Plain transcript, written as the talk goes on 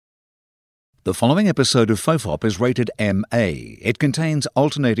The following episode of FOFOP is rated MA. It contains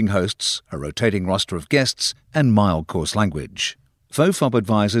alternating hosts, a rotating roster of guests, and mild coarse language. FOFOP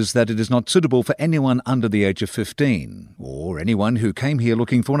advises that it is not suitable for anyone under the age of 15, or anyone who came here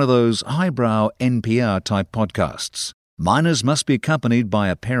looking for one of those highbrow NPR-type podcasts. Minors must be accompanied by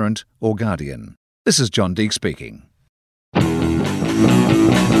a parent or guardian. This is John Deek speaking.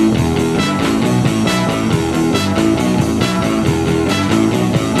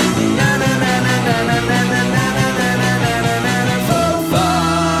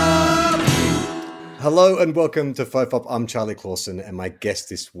 Hello and welcome to FOFOP. I'm Charlie Clausen, and my guest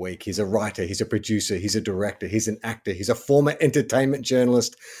this week, he's a writer, he's a producer, he's a director, he's an actor, he's a former entertainment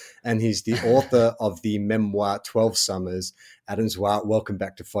journalist, and he's the author of the memoir 12 Summers. Adam Zwart, welcome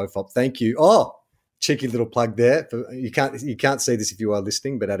back to FOFOP. Thank you. Oh, cheeky little plug there. You can't see this if you are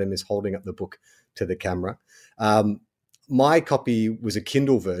listening, but Adam is holding up the book to the camera. My copy was a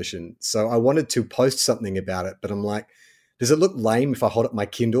Kindle version, so I wanted to post something about it, but I'm like, does it look lame if I hold up my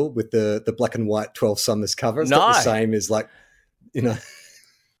Kindle with the black and white 12 Summers cover? It's not the same as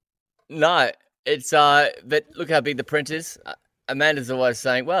No, it's but look how big the print is. Amanda's always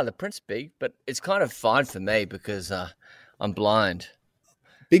saying, well, the print's big, but it's kind of fine for me because I'm blind.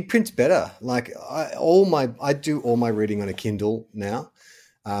 Big print's better. Like I do all my reading on a Kindle now,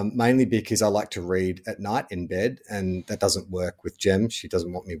 mainly because I like to read at night in bed, and that doesn't work with Jem. She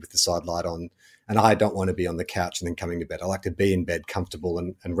doesn't want me with the side light on. And I don't want to be on the couch and then coming to bed. I like to be in bed comfortable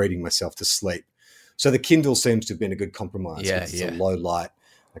and reading myself to sleep. So the Kindle seems to have been a good compromise. It's a low light.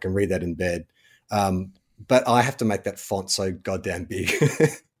 I can read that in bed. But I have to make that font so goddamn big.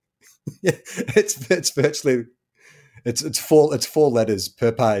 It's virtually it's four letters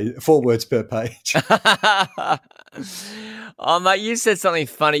per page, 4 words per page. Oh mate, you said something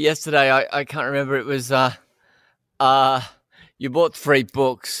funny yesterday. I can't remember. It was you bought 3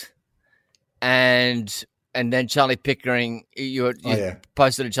 books. And then Charlie Pickering, you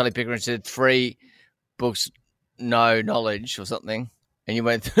posted a Charlie Pickering said 3 books, no knowledge or something, and you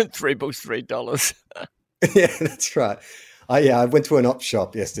went 3 books, $3. Yeah, that's right. I went to an op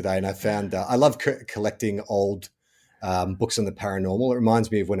shop yesterday and I found I love collecting old books on the paranormal. It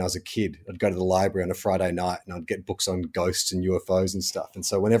reminds me of when I was a kid. I'd go to the library on a Friday night and I'd get books on ghosts and UFOs and stuff. And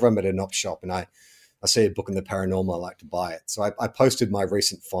so whenever I'm at an op shop and I see a book in the paranormal, I like to buy it. So I posted my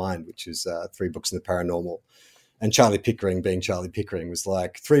recent find, which is 3 books in the paranormal. And Charlie Pickering, being Charlie Pickering, was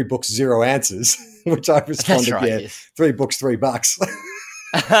like, 3 books, 0 answers, which I responded, right, yes. 3 books, $3.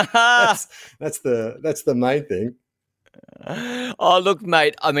 that's the main thing. Oh, look,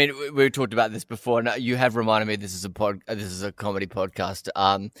 mate. I mean, we talked about this before. Now, you have reminded me this is a comedy podcast.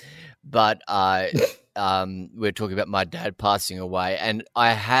 But we're talking about my dad passing away, and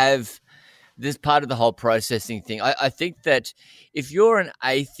I have this part of the whole processing thing. I think that if you're an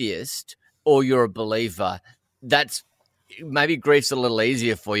atheist or you're a believer, that's maybe grief's a little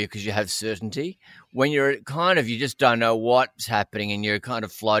easier for you because you have certainty. When you're you just don't know what's happening and you're kind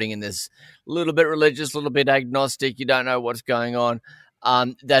of floating in this little bit religious, little bit agnostic, you don't know what's going on.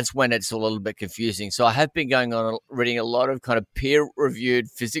 That's when it's a little bit confusing. So I have been going on reading a lot of kind of peer-reviewed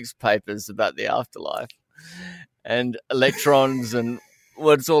physics papers about the afterlife and electrons and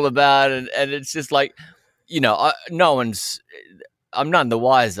what it's all about, and it's just like, I'm none the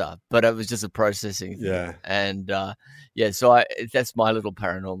wiser, but it was just a processing thing. Yeah. And so that's my little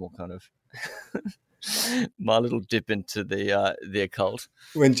paranormal kind of my little dip into the occult.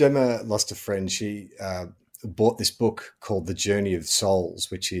 When Gemma lost a friend, she bought this book called The Journey of Souls,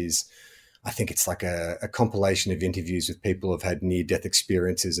 which is, I think it's like a compilation of interviews with people who've had near-death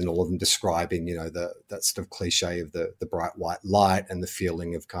experiences, and all of them describing, that sort of cliche of the bright white light and the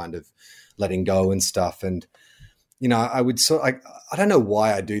feeling of kind of letting go and stuff. And, I don't know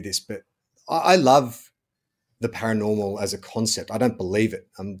why I do this, but I love the paranormal as a concept. I don't believe it.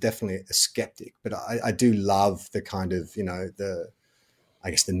 I'm definitely a skeptic, but I do love the kind of, the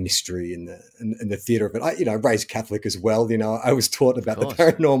mystery and the theater of it. I raised Catholic as well. I was taught about the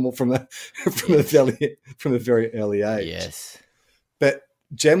paranormal from a very early age. Yes, but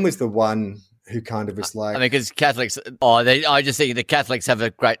Jem was the one who kind of was like, because Catholics. I just think the Catholics have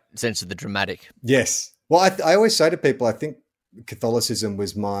a great sense of the dramatic. Yes. Well, I always say to people, I think Catholicism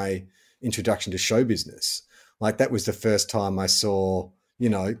was my introduction to show business. Like that was the first time I saw,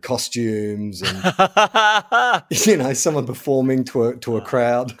 costumes and, someone performing to a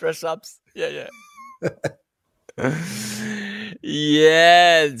crowd. Dress ups. Yeah.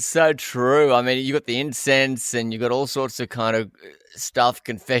 Yeah, it's so true. I mean, you got the incense and you got all sorts of kind of stuff,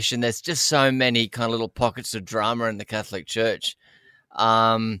 confession. There's just so many kind of little pockets of drama in the Catholic Church.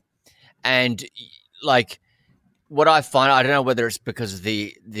 And like what I find, I don't know whether it's because of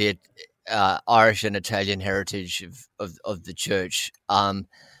the Irish and Italian heritage of the church,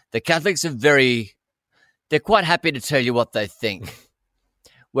 the Catholics are they're quite happy to tell you what they think,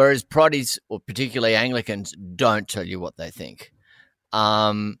 whereas Protestants, or particularly Anglicans, don't tell you what they think.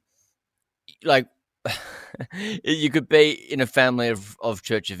 Like you could be in a family of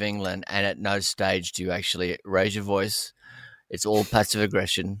Church of England, and at no stage do you actually raise your voice. It's all passive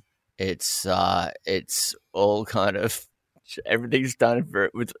aggression. It's all kind of, everything's done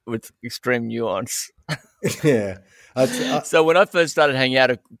with extreme nuance. Yeah. So when I first started hanging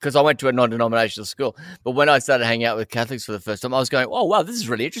out, because I went to a non-denominational school, but when I started hanging out with Catholics for the first time, I was going, "Oh wow, this is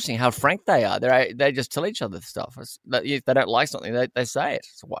really interesting. How frank they are. They just tell each other stuff. If they don't like something, they say it.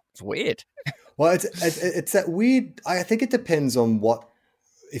 It's weird." Well, it's that weird. I think it depends on what.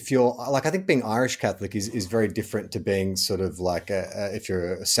 If you're like, I think being Irish Catholic is very different to being sort of like if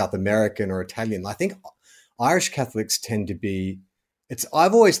you're a South American or Italian. I think Irish Catholics tend to be.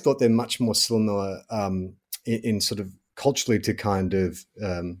 I've always thought they're much more similar in sort of culturally to kind of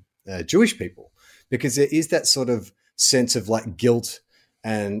Jewish people, because there is that sort of sense of like guilt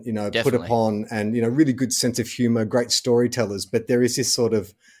and, Definitely. put upon, and, really good sense of humor, great storytellers. But there is this sort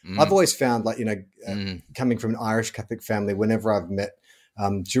of, I've always found like, coming from an Irish Catholic family, whenever I've met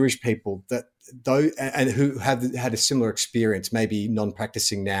Jewish people that and who have had a similar experience, maybe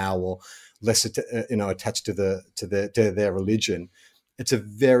non-practicing now or less, attached to their religion, it's a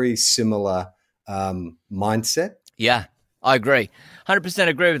very similar mindset. Yeah, I agree. 100%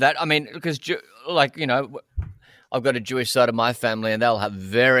 agree with that. I mean, because I've got a Jewish side of my family, and they'll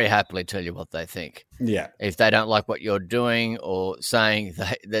very happily tell you what they think. Yeah. If they don't like what you're doing or saying,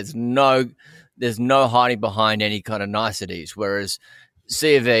 there's no hiding behind any kind of niceties. Whereas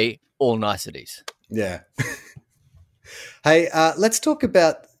C of E, all niceties. Yeah. Hey, let's talk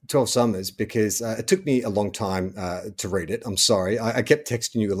about 12 Summers, because it took me a long time to read it. I'm sorry. I kept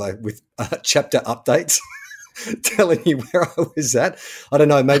texting you with chapter updates. Telling you where I was at. I don't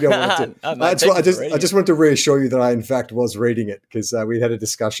know. Maybe I wanted to. I just wanted to reassure you that I, in fact, was reading it, because we had a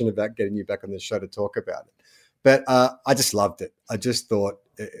discussion about getting you back on the show to talk about it. But I just loved it. I just thought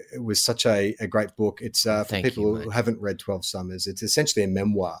it was such a great book. It's for people who haven't read 12 Summers. It's essentially a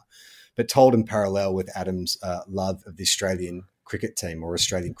memoir, but told in parallel with Adam's love of the Australian cricket team, or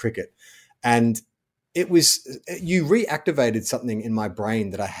Australian cricket. And you reactivated something in my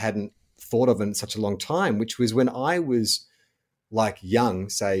brain that I hadn't thought of in such a long time, which was when I was like young,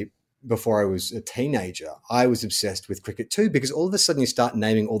 say before I was a teenager, I was obsessed with cricket too, because all of a sudden you start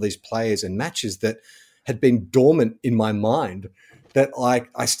naming all these players and matches that had been dormant in my mind that like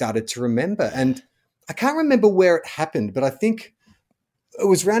I started to remember. And I can't remember where it happened, but I think it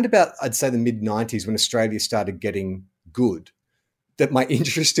was around about, I'd say, the mid-90s, when Australia started getting good, that my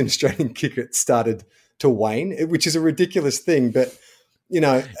interest in Australian cricket started to wane, which is a ridiculous thing. But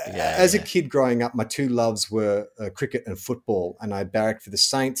as a kid growing up, my two loves were cricket and football, and I barracked for the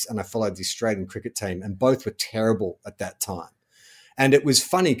Saints and I followed the Australian cricket team, and both were terrible at that time. And it was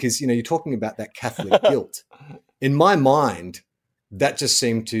funny because, you're talking about that Catholic guilt. In my mind, that just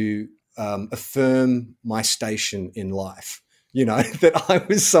seemed to affirm my station in life, that I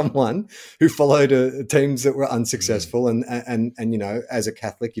was someone who followed teams that were unsuccessful. And as a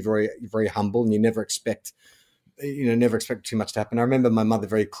Catholic, you're very humble, and you never expect too much to happen. I remember my mother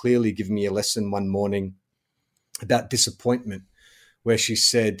very clearly giving me a lesson one morning about disappointment, where she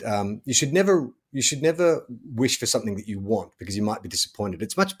said, you should never wish for something that you want, because you might be disappointed.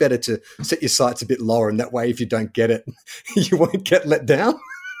 It's much better to set your sights a bit lower, and that way, if you don't get it, you won't get let down.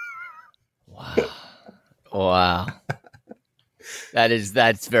 Wow.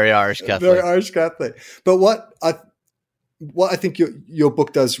 That's very Irish Catholic. Very Irish Catholic. But what I think your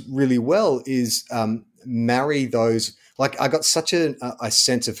book does really well is marry those. Like, I got such a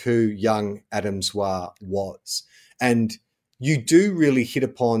sense of who young Adam Zwar was, and you do really hit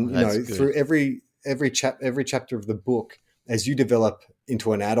upon through every chapter of the book, as you develop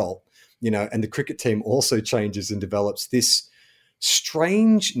into an adult, and the cricket team also changes and develops, this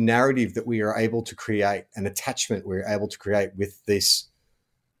strange narrative that we are able to create, an attachment we're able to create with this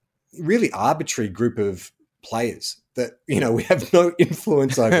really arbitrary group of players that we have no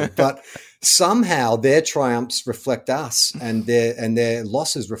influence over, but somehow their triumphs reflect us, and their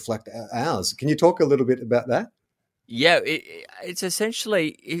losses reflect ours. Can you talk a little bit about that? Yeah, it's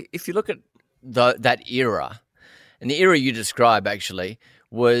essentially, if you look at that era, and the era you describe actually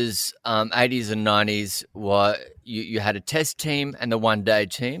was 80s and 90s. You had a test team and the one-day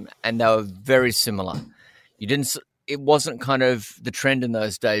team, and they were very similar. It wasn't kind of the trend in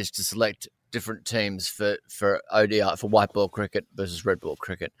those days to select different teams for ODI, for white ball cricket versus red ball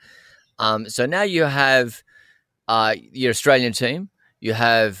cricket. So now you have your Australian team, you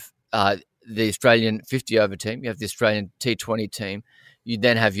have the Australian 50 over team, you have the Australian T20 team, you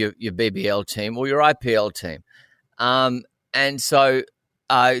then have your BBL team or your IPL team. And so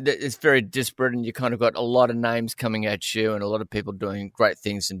it's very disparate, and you kind of got a lot of names coming at you and a lot of people doing great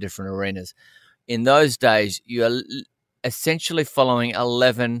things in different arenas. In those days, you're essentially following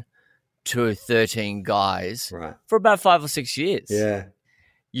 11 to 13 guys for about 5 or 6 years. Yeah.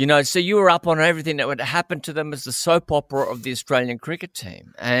 You know, so you were up on everything that would happen to them as the soap opera of the Australian cricket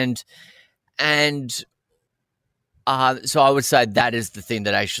team. So I would say that is the thing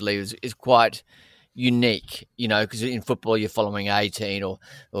that actually is quite unique, you know, because in football you're following 18 or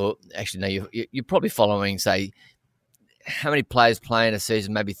actually no, you're probably following, say, how many players play in a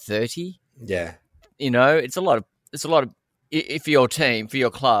season? Maybe 30. Yeah. You know, it's a lot of if your team, for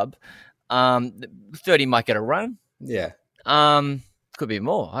your club, 30 might get a run. Yeah. Could be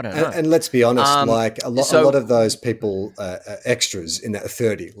more. I don't know. And let's be honest, like a lot of those people are extras in that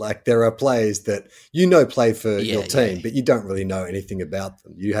 30. Like there are players that play for your team, but you don't really know anything about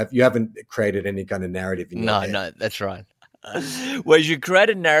them. You haven't created any kind of narrative in your head. No, that's right. Whereas you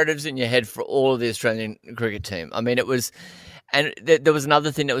created narratives in your head for all of the Australian cricket team. I mean, it was, and there was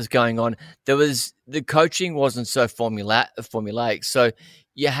another thing that was going on. The coaching wasn't so formulaic. So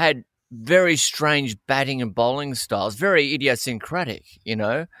you had very strange batting and bowling styles, very idiosyncratic, you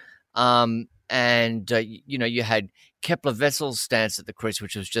know. You had Kepler Vessel's stance at the crease,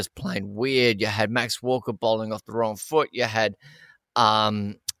 which was just plain weird. You had Max Walker bowling off the wrong foot. You had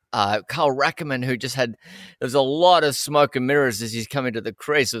Carl Rackerman, who just had, there was a lot of smoke and mirrors as he's coming to the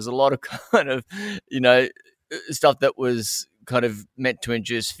crease. There was a lot of kind of, you know, stuff that was kind of meant to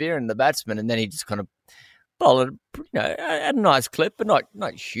induce fear in the batsman. And then he just kind of bowled, you know, at a nice clip, but not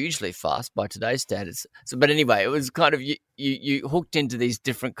hugely fast by today's standards. So, but anyway, it was kind of, you hooked into these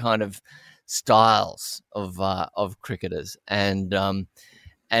different kind of styles of cricketers. And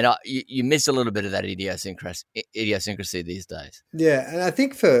you miss a little bit of that idiosyncrasy these days. Yeah, and I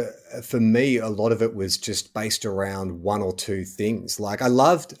think for me, a lot of it was just based around one or two things. Like I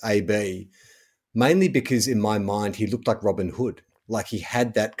loved AB mainly because in my mind he looked like Robin Hood. Like he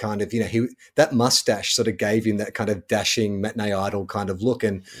had that kind of, you know, that mustache sort of gave him that kind of dashing matinee idol kind of look,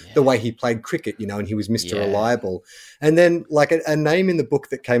 and the way he played cricket, you know, and he was Mr. Reliable. And then like a name in the book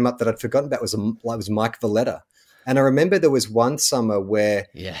that came up that I'd forgotten about was Mike Valletta. And I remember there was one summer where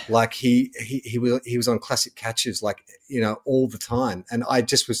like he was on classic catches, like, you know, all the time. And I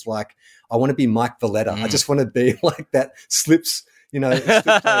just was like, I want to be Mike Valletta. I just want to be like that slips, you know,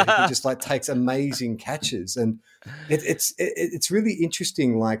 slip player who just like takes amazing catches. And it's really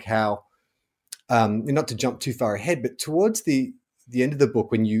interesting, like how, not to jump too far ahead, but towards the end of the book,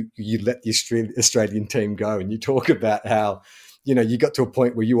 when you let the Australian team go and you talk about how, you know, you got to a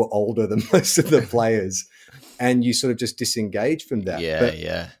point where you were older than most of the players and you sort of just disengaged from that.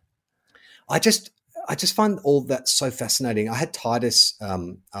 Yeah. I just find all that so fascinating. I had Titus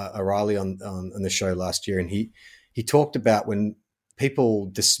O'Reilly on the show last year, and he talked about when people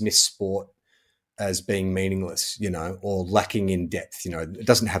dismiss sport as being meaningless, you know, or lacking in depth, you know, it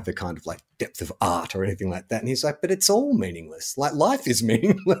doesn't have the kind of like depth of art or anything like that. And he's like, but it's all meaningless. Like life is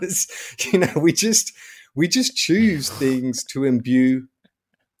meaningless. You know, we just choose things to imbue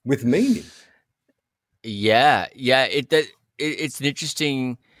with meaning. Yeah. It's an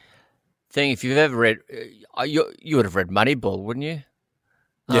interesting thing. If you've ever read, you would have read Moneyball, wouldn't you?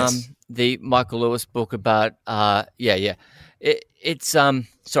 Yes. The Michael Lewis book about, It's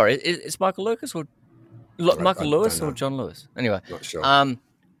Michael Lucas or Michael Lewis or John Lewis? Anyway, not sure.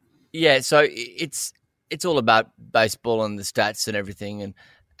 So it's all about baseball and the stats and everything,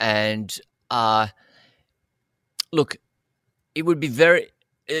 and look, it would be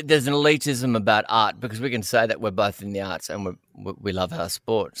there's an elitism about art because we can say that we're both in the arts and we love our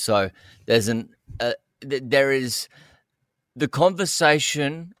sport. So there is the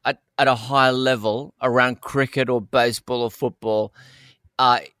conversation at a high level around cricket or baseball or football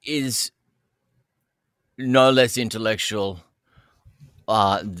is no less intellectual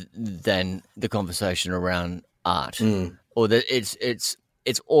than the conversation around art, or that it's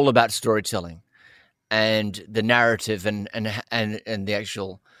all about storytelling and the narrative and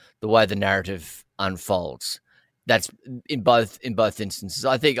the way the narrative unfolds. That's in both instances.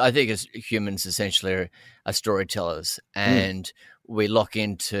 I think as humans essentially are storytellers, and we lock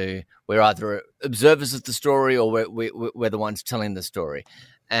into, we're either observers of the story or we're the ones telling the story,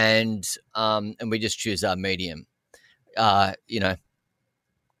 and we just choose our medium. You know,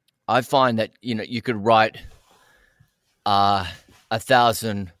 I find that, you know, you could write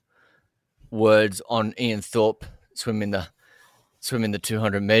 1,000 words on Ian Thorpe swimming the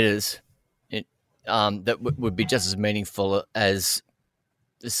 200 meters. That would be just as meaningful as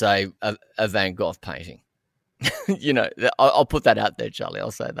say a Van Gogh painting. You know, I'll put that out there, Charlie.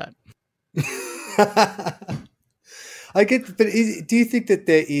 I'll say that. I get, but do you think that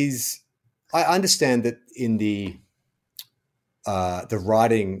there is? I understand that in the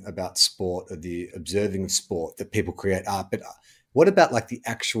writing about sport or the observing of sport that people create art, but what about like the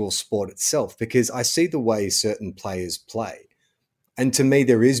actual sport itself? Because I see the way certain players play, and to me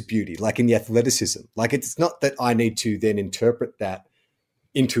there is beauty, like in the athleticism. Like it's not that I need to then interpret that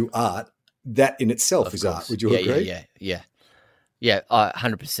into art. That in itself is art. Would you agree? Yeah.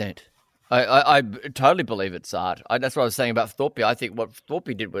 100%. I totally believe it's art. That's what I was saying about Thorpe. I think what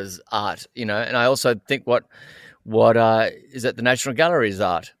Thorpe did was art, you know, and I also think what is at the National Gallery is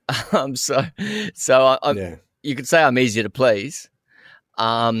art. So you could say I'm easier to please,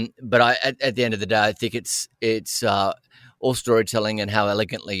 but at the end of the day, I think it's all storytelling and how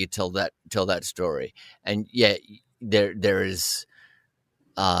elegantly you tell that story. And yeah, there is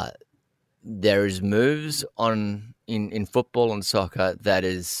moves in football and soccer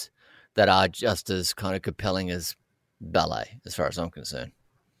that are just as kind of compelling as ballet, as far as I'm concerned.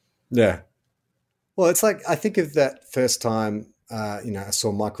 Yeah. Well, it's like, I think of that first time, I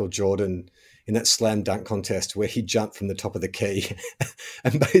saw Michael Jordan in that slam dunk contest where he jumped from the top of the key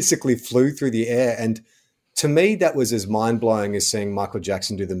and basically flew through the air. And to me, that was as mind-blowing as seeing Michael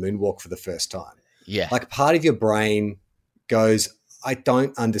Jackson do the moonwalk for the first time. Yeah. Like part of your brain goes, I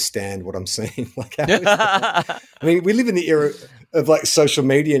don't understand what I'm seeing. Like, how is that? I mean, we live in the era of like social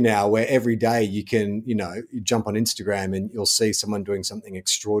media now where every day you can, you jump on Instagram and you'll see someone doing something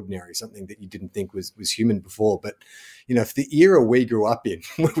extraordinary, something that you didn't think was human before. But, for the era we grew up in,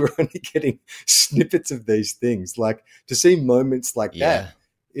 we were only getting snippets of these things, like to see moments like that,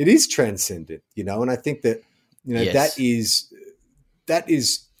 it is transcendent, and I think that, yes. that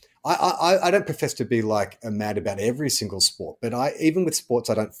is, I don't profess to be like mad about every single sport, but even with sports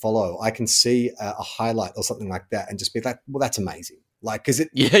I don't follow, I can see a highlight or something like that and just be like, well, that's amazing. Like, because it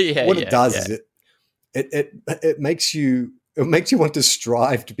does is it makes you want to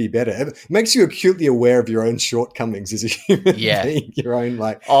strive to be better. It makes you acutely aware of your own shortcomings as a human being. Your own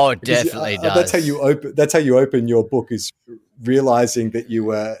it definitely does. That's how you open your book, is realizing that you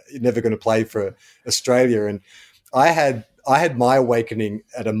were never going to play for Australia. And I had my awakening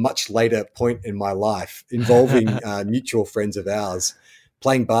at a much later point in my life, involving mutual friends of ours,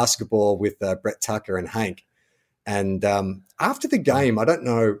 playing basketball with Brett Tucker and Hank. And after the game, I don't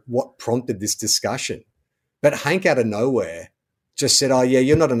know what prompted this discussion, but Hank out of nowhere just said, "Oh yeah,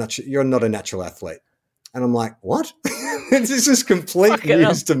 you're not a natural athlete." And I'm like, "What?" This is complete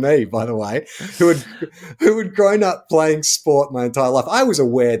news to me, by the way, who had grown up playing sport my entire life. I was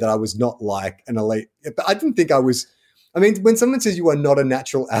aware that I was not like an elite, but I didn't think I was. I mean, when someone says you are not a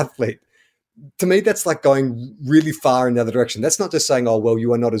natural athlete, to me, that's like going really far in the other direction. That's not just saying, oh, well,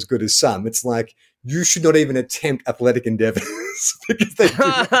 you are not as good as some. It's like, you should not even attempt athletic endeavors because they do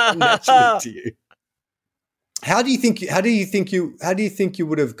not come naturally to you. How do you think you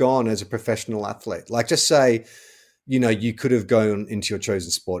would have gone as a professional athlete? Like, just say, you could have gone into your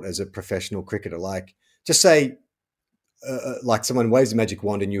chosen sport as a professional cricketer. Like, just say, like someone waves a magic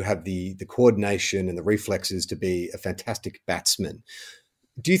wand and you have the coordination and the reflexes to be a fantastic batsman.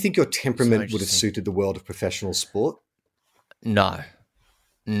 Do you think your temperament would have suited the world of professional sport? No,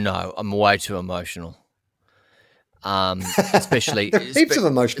 I'm way too emotional. Especially there are heaps of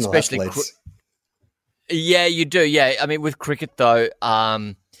emotional athletes. Yeah, you do. Yeah, I mean, with cricket though,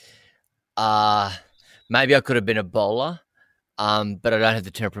 maybe I could have been a bowler, but I don't have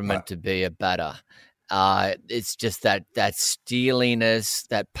the temperament to be a batter. It's just that steeliness,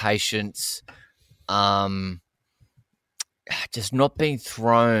 that patience, just not being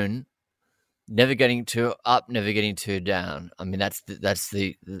thrown, never getting too up, never getting too down. I mean, that's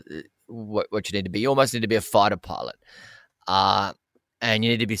what you need to be. You almost need to be a fighter pilot, and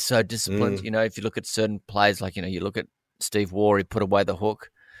you need to be so disciplined. If you look at certain players, like you look at Steve Waugh, he put away the hook.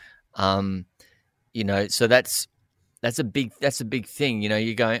 So that's a big thing.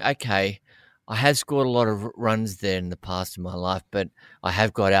 You're going, okay, I have scored a lot of runs there in the past in my life, but I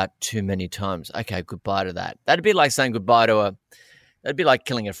have got out too many times. Okay, goodbye to that. That'd be like saying goodbye to that'd be like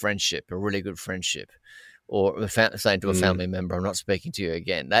killing a friendship, a really good friendship, or saying to a family member, I'm not speaking to you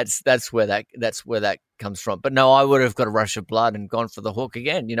again. That's where that comes from. But no, I would have got a rush of blood and gone for the hook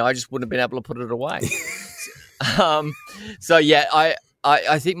again. I just wouldn't have been able to put it away. So yeah,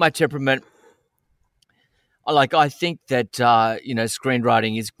 I think my temperament, I think that,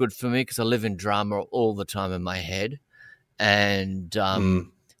 screenwriting is good for me because I live in drama all the time in my head. And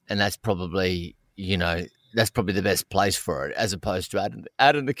that's probably, that's probably the best place for it, as opposed to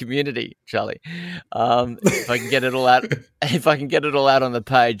out in the community, Charlie. If I can get it all out, on the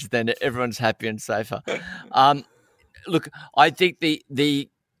page, then everyone's happy and safer. Look, I think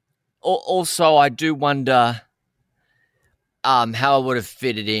also I do wonder how I would have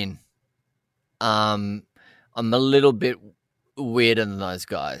fitted in. I'm a little bit weirder than those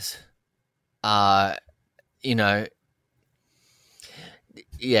guys.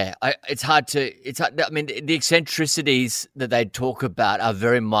 Yeah, it's hard. I mean, the eccentricities that they talk about are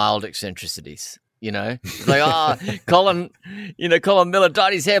very mild eccentricities. It's like, Colin Miller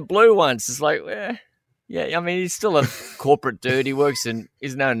dyed his hair blue once. It's like, yeah. I mean, he's still a corporate dude. He works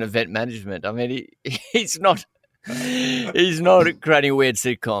he's now in event management. I mean, he's not creating weird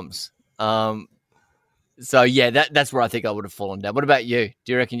sitcoms. So yeah, that's where I think I would have fallen down. What about you?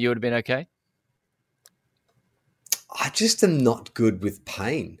 Do you reckon you would have been okay? I just am not good with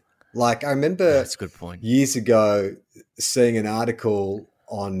pain. Like, I remember that's a good point. Years ago seeing an article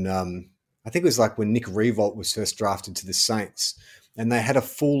on, I think it was like when Nick Revolt was first drafted to the Saints, and they had a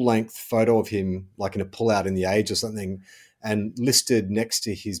full-length photo of him, like in a pull-out in the Age or something, and listed next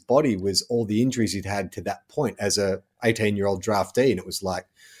to his body was all the injuries he'd had to that point as a 18-year-old draftee, and it was like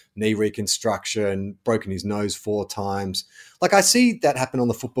knee reconstruction, broken his nose 4 times. Like, I see that happen on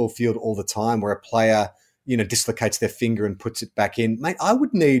the football field all the time where a player dislocates their finger and puts it back in. Mate, I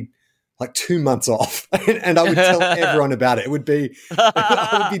would need like 2 months off and I would tell everyone about it. I would be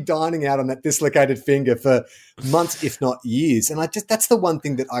dining out on that dislocated finger for months, if not years. And that's the one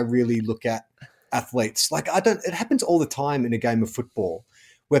thing that I really look at athletes. Like, it happens all the time in a game of football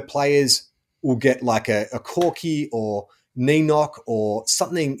where players will get like a corky or knee knock or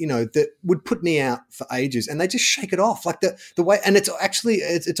something, that would put me out for ages, and they just shake it off. Like the way, and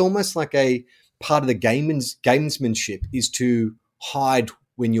it's almost like a part of the gamesmanship is to hide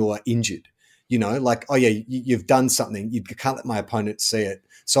when you're injured, like, oh yeah, you've done something. You can't let my opponent see it.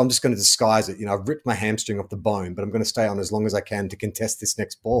 So I'm just going to disguise it. I've ripped my hamstring off the bone, but I'm going to stay on as long as I can to contest this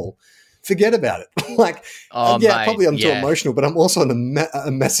next ball. Forget about it. Like, mate, probably I'm too emotional, but I'm also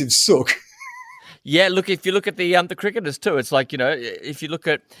a massive sook. Yeah, look, if you look at the cricketers too, it's like, if you look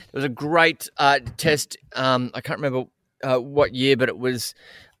at, there was a great test, I can't remember what year, but it was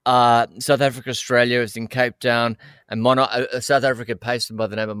South Africa, Australia. It was in Cape Town, and a South African pacer by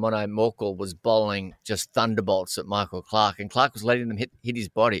the name of Mono Morkel was bowling just thunderbolts at Michael Clarke, and Clarke was letting them hit his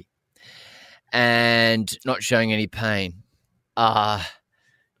body and not showing any pain. I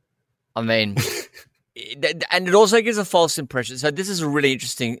mean... And it also gives a false impression. So this is a really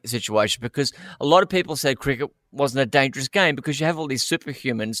interesting situation because a lot of people said cricket wasn't a dangerous game because you have all these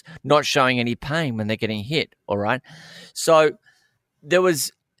superhumans not showing any pain when they're getting hit, all right? So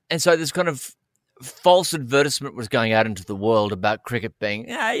this kind of false advertisement was going out into the world about cricket being,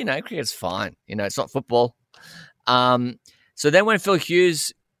 cricket's fine. It's not football. So then when Phil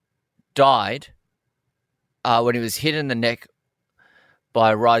Hughes died, when he was hit in the neck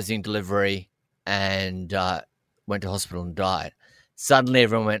by a rising delivery, and went to hospital and died. Suddenly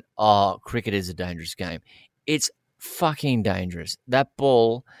everyone went, oh, cricket is a dangerous game. It's fucking dangerous. That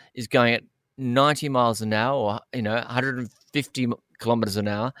ball is going at 90 miles an hour or, 150 kilometers an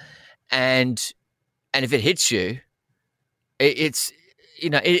hour. And if it hits you, it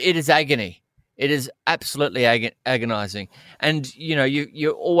is agony. It is absolutely agonizing. And,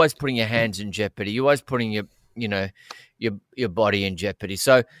 you're always putting your hands in jeopardy. You're always putting your body in jeopardy.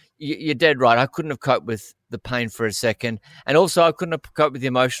 So you're dead right. I couldn't have coped with the pain for a second. And also I couldn't have coped with the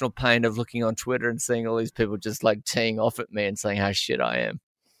emotional pain of looking on Twitter and seeing all these people just like teeing off at me and saying how shit I am.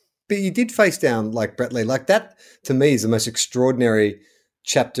 But you did face down like Brett Lee. Like, that to me is the most extraordinary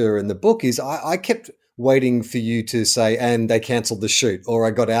chapter in the book. Is I kept waiting for you to say, and they cancelled the shoot, or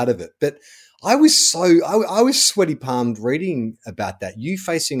I got out of it. But I was sweaty palmed reading about that. You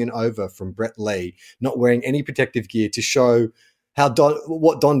facing an over from Brett Lee, not wearing any protective gear to show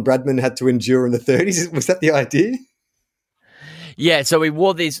what Don Bradman had to endure in the 30s. Was that the idea? Yeah. So we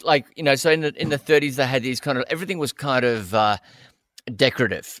wore these so in the 30s they had these kind of, everything was kind of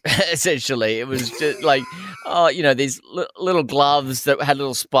decorative. Essentially, it was just like, these little gloves that had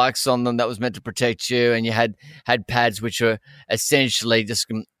little spikes on them that was meant to protect you, and you had pads which were essentially just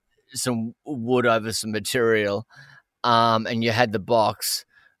some wood over some material, and you had the box,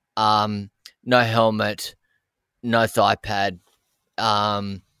 no helmet, no thigh pad.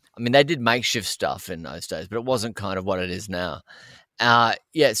 They did makeshift stuff in those days, but it wasn't kind of what it is now.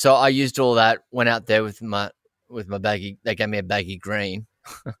 So I used all that, went out there with my baggy. They gave me a baggy green,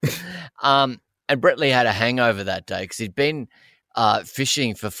 and Brett Lee had a hangover that day because he'd been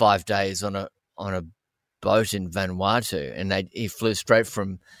fishing for 5 days on a boat in Vanuatu, and he flew straight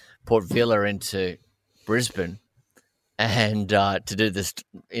from Port Vila into Brisbane and to do this,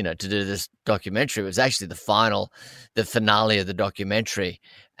 documentary. It was actually the finale of the documentary,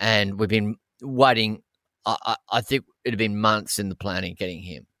 and we've been waiting. I think it had been months in the planning getting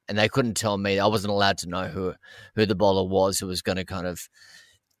him, and they couldn't tell me. I wasn't allowed to know who the bowler was who was going to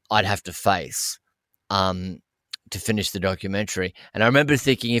I'd have to face to finish the documentary. And I remember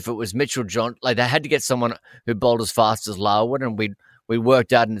thinking if it was Mitchell John, like they had to get someone who bowled as fast as Larwood, and we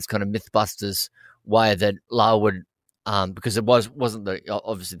worked out in this kind of Mythbusters way that Larwood, because it wasn't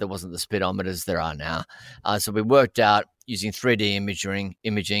obviously there wasn't the speedometers there are now, so we worked out using 3D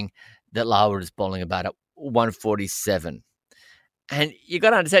imaging that Larwood is bowling about at 147. And you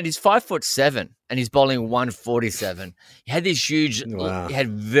got to understand, he's 5'7", and he's bowling 147. He had these huge, he had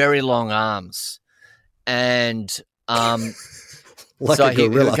very long arms, and like a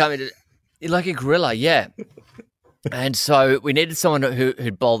gorilla. Like a gorilla, yeah. And so we needed someone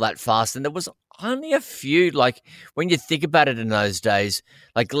who'd bowl that fast, and there was only a few. Like when you think about it in those days,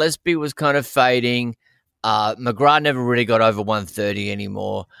 like Gillespie was kind of fading. McGrath never really got over 130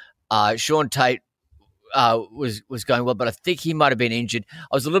 anymore. Sean Tate was going well, but I think he might have been injured.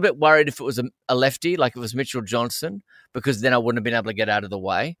 I was a little bit worried if it was a lefty, like it was Mitchell Johnson, because then I wouldn't have been able to get out of the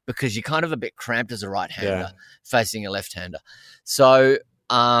way, because you're kind of a bit cramped as a right-hander facing a left-hander. So,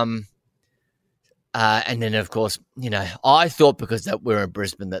 and then, of course, I thought because that we're in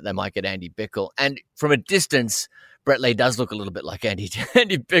Brisbane that they might get Andy Bickle. And from a distance, Brett Lee does look a little bit like Andy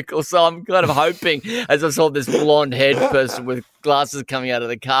Bickle. So I'm kind of hoping, as I saw this blonde-haired person with glasses coming out of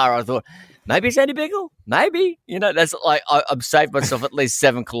the car, I thought, maybe it's Andy Bickle. Maybe. That's like I've saved myself at least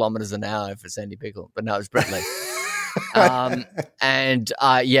 7 kilometres an hour if it's Andy Bickle. But no, it's Brett Lee.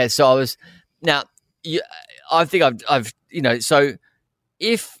 So I was – now, I think I've so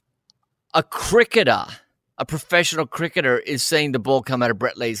if – a professional cricketer is seeing the ball come out of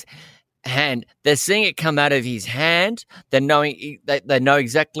Brett Lee's hand. They're seeing it come out of his hand. They know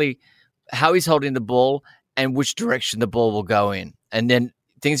exactly how he's holding the ball and which direction the ball will go in. And then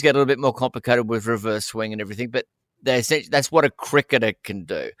things get a little bit more complicated with reverse swing and everything, but that's what a cricketer can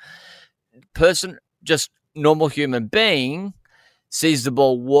do. Person, just normal human being, sees the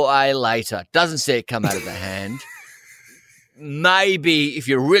ball way later, doesn't see it come out of the hand. Maybe if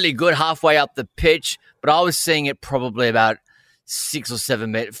you're really good, halfway up the pitch, but I was seeing it probably about 6 or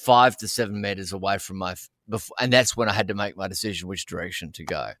 7 meters, 5 to 7 meters away from and that's when I had to make my decision which direction to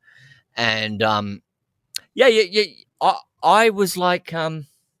go. And I was like,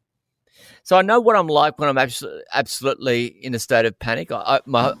 so I know what I'm like when I'm absolutely in a state of panic.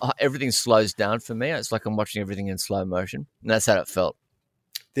 Everything slows down for me. It's like I'm watching everything in slow motion, and that's how it felt.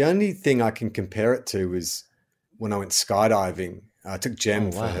 The only thing I can compare it to is when I went skydiving. I took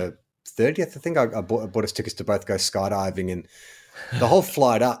Jem for her 30th. I think I bought us tickets to both go skydiving, and the whole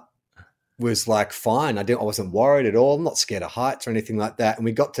flight up was like fine. I wasn't worried at all. I'm not scared of heights or anything like that. And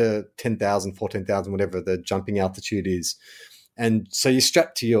we got to 10,000, 14,000, whatever the jumping altitude is. And so you're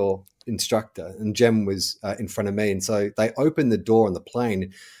strapped to your instructor, and Jem was in front of me. And so they opened the door on the plane,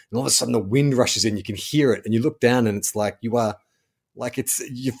 and all of a sudden the wind rushes in. You can hear it, and you look down, and it's like you're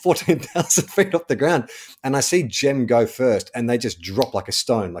 14,000 feet off the ground. And I see Jem go first, and they just drop like a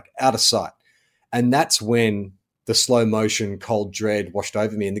stone, like out of sight. And that's when the slow motion cold dread washed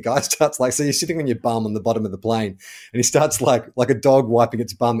over me. And the guy starts so you're sitting on your bum on the bottom of the plane, and he starts like a dog wiping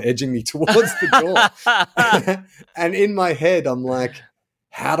its bum, edging me towards the door. And in my head, I'm like,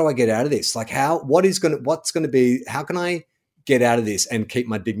 how do I get out of this? Like how can I get out of this and keep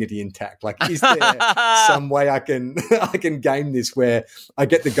my dignity intact? Like, is there some way I can game this where I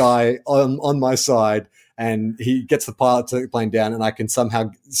get the guy on my side and he gets the pilot to the plane down, and I can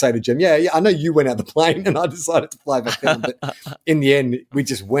somehow say to Jim, yeah, I know you went out the plane and I decided to fly back down, but in the end we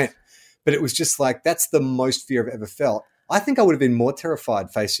just went. But it was just like, that's the most fear I've ever felt. I think I would have been more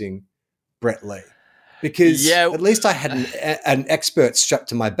terrified facing Brett Lee, because at least I had an expert strapped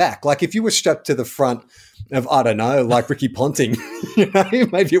to my back. Like if you were strapped to the front of, I don't know, like Ricky Ponting,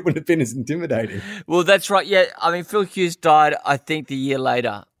 maybe it wouldn't have been as intimidating. Well, that's right. Yeah. I mean, Phil Hughes died, I think, the year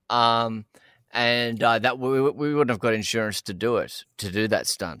later. And that we wouldn't have got insurance to do that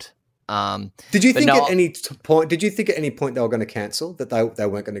stunt. Did you think at any point they were going to cancel, that they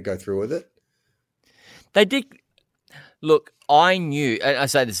weren't going to go through with it? They did. Look, I knew, and I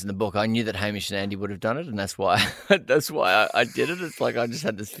say this in the book, I knew that Hamish and Andy would have done it, and that's why I did it. It's like I just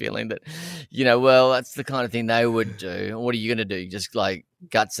had this feeling that, that's the kind of thing they would do. What are you going to do? Just like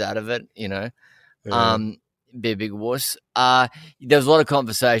guts out of it, Yeah. Be a big wuss. There was a lot of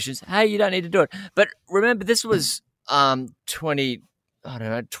conversations. Hey, you don't need to do it. But remember, this was 12,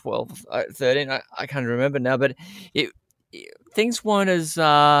 13. I can't remember now, but things weren't as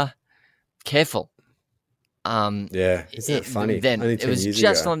careful Yeah, isn't it funny? Then Only it 10 was years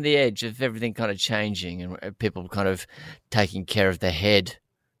just ago. on the edge of everything kind of changing and people kind of taking care of their head.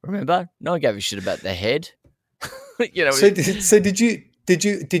 Remember, no one gave a shit about their head. So did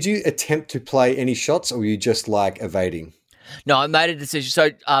you attempt to play any shots, or were you just like evading? No, I made a decision. So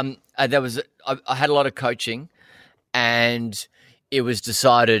I had a lot of coaching, and it was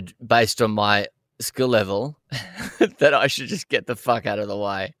decided based on my skill level that I should just get the fuck out of the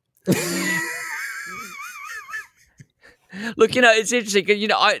way. Look, it's interesting because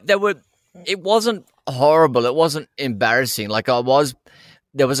it wasn't horrible. It wasn't embarrassing. Like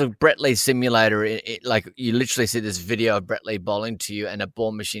there was a Brett Lee simulator. Like you literally see this video of Brett Lee bowling to you, and a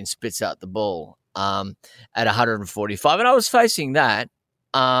ball machine spits out the ball at 145, and I was facing that.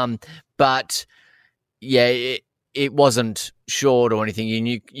 But yeah, it wasn't short or anything.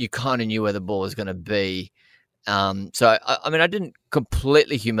 You kind of knew where the ball was going to be. So I mean, I didn't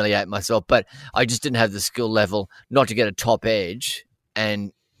completely humiliate myself, but I just didn't have the skill level not to get a top edge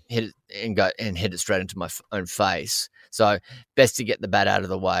and hit it hit it straight into my own face. So best to get the bat out of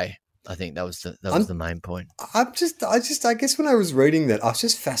the way. I think that was the main point. I guess when I was reading that, I was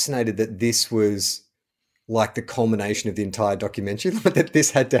just fascinated that this was like the culmination of the entire documentary, that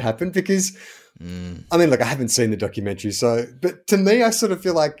this had to happen because, I mean, look, I haven't seen the documentary, but to me, I sort of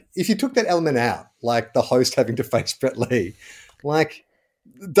feel like if you took that element out, like the host having to face Brett Lee, like,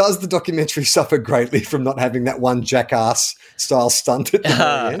 does the documentary suffer greatly from not having that one jackass style stunt at the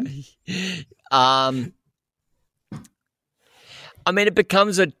very end? I mean, it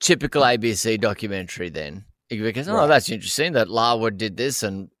becomes a typical ABC documentary then because, right. That's interesting that Larwood did this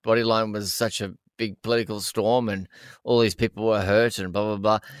and Bodyline was such a big political storm and all these people were hurt and blah,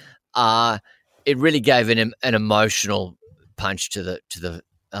 blah, blah. It really gave an emotional punch to the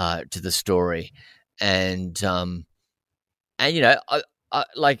story. And I mean,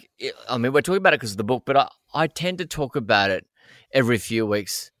 we're talking about it because of the book, but I tend to talk about it every few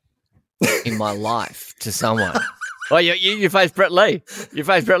weeks in my life to someone. Well, you faced Brett Lee. You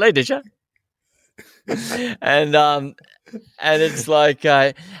faced Brett Lee, did you? And it's like,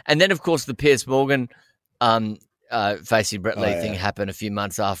 and then of course the Piers Morgan facing Brett Lee thing happened a few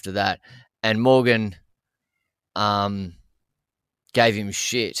months after that, and Morgan gave him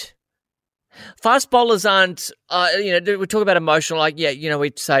shit. Fast bowlers aren't, we talk about emotional, like,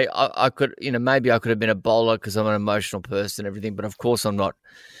 we'd say I could, maybe I could have been a bowler because I'm an emotional person and everything, but of course I'm not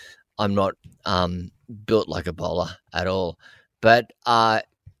built like a bowler at all. But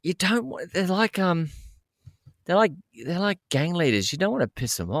you don't want, they're like gang leaders. You don't want to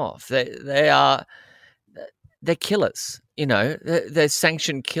piss them off. They're killers, they're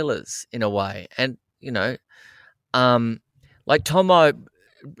sanctioned killers in a way. And, like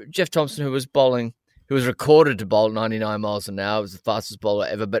Jeff Thompson, who was recorded to bowl 99 miles an hour, was the fastest bowler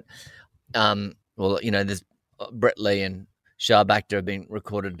ever. But, there's Brett Lee and Shah Bakhtar have been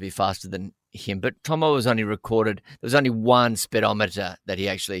recorded to be faster than him. But Tomo was only recorded. There was only one speedometer that they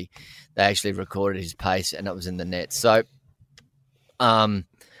actually recorded his pace, and that was in the net. So, I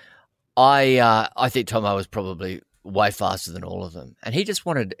think Tomo was probably way faster than all of them, and he just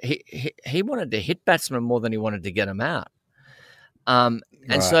wanted he wanted to hit batsmen more than he wanted to get them out. And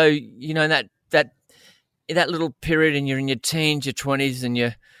right. So, in that little period, and you're in your teens, your 20s, and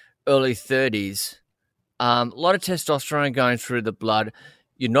your early 30s, a lot of testosterone going through the blood.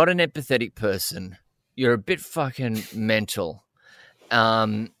 You're not an empathetic person. You're a bit fucking mental.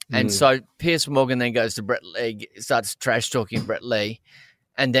 And so Piers Morgan then goes to Brett Lee, starts trash talking Brett Lee,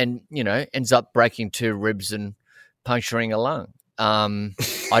 and then, ends up breaking 2 ribs and puncturing a lung.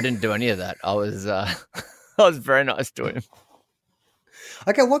 I didn't do any of that. I was very nice to him.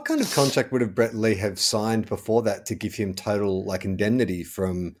 Okay, what kind of contract would have Brett Lee have signed before that to give him total indemnity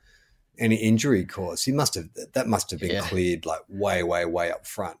from any injury caused? That must have been cleared way, way, way up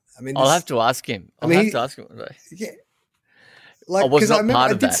front. I mean, I'll have to ask him. I'll have to ask him. Yeah, I was not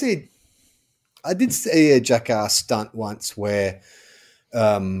part of that. I did see a jackass stunt once where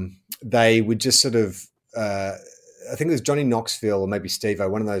they would just sort of, I think it was Johnny Knoxville or maybe Steve-O,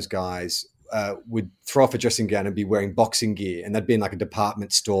 one of those guys, would throw off a dressing gown and be wearing boxing gear, and they'd be in a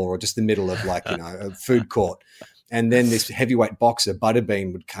department store or just the middle of a food court. And then this heavyweight boxer,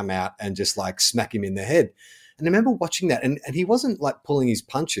 Butterbean, would come out and just smack him in the head. And I remember watching that, and he wasn't pulling his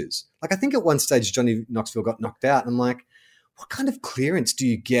punches. I think at one stage Johnny Knoxville got knocked out, and I'm like, what kind of clearance do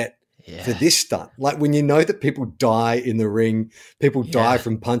you get for this stunt? When you know that people die in the ring, people die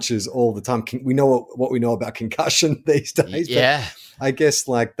from punches all the time. We know what we know about concussion these days. Yeah. But I guess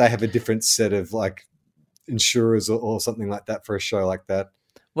they have a different set of insurers or something like that for a show like that.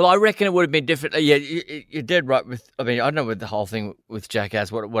 Well, I reckon it would have been different. Yeah, you're dead right. I don't know with the whole thing with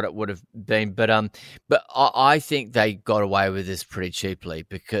Jackass what it would have been, but I think they got away with this pretty cheaply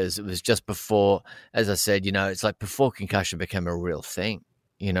because it was just before, as I said, it's like before concussion became a real thing,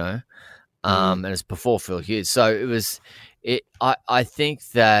 and it's before Phil Hughes. So it was. I think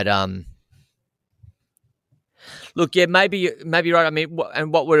that. Look, yeah, maybe you're right. I mean,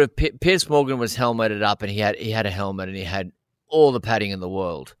 and what would have Piers Morgan was helmeted up, and he had a helmet, and he had all the padding in the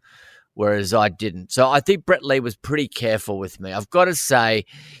world, whereas I didn't. So I think Brett Lee was pretty careful with me. I've got to say,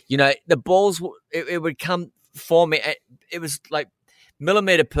 the balls, it would come for me. It was like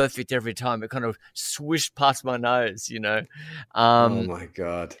millimeter perfect every time. It kind of swished past my nose, Oh my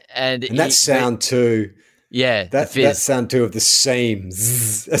God. And that sound too. Yeah. That sound too of the seam.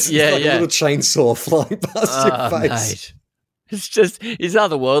 It's like a little chainsaw flying past your face. Mate. It's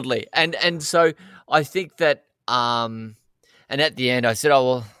otherworldly. And so I think that, and at the end, I said,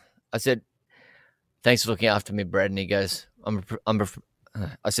 thanks for looking after me, Brad. And he goes, I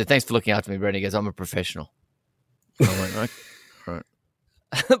said, thanks for looking after me, Brad. And he goes, I'm a professional. I went, right.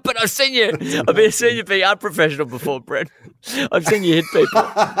 But I've seen you be unprofessional before, Brad. I've seen you hit people.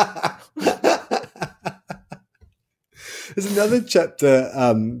 There's another chapter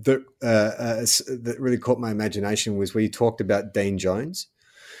that really caught my imagination was where you talked about Dean Jones.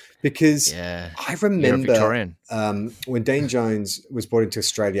 Because I remember when Dean Jones was brought into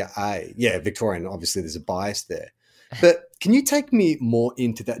Australia Victorian, obviously there's a bias there. But can you take me more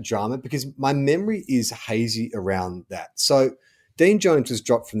into that drama? Because my memory is hazy around that. So Dean Jones was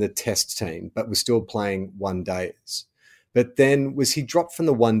dropped from the test team, but was still playing one-days. But then was he dropped from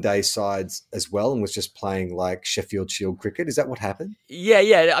the one-day sides as well and was just playing like Sheffield Shield cricket? Is that what happened?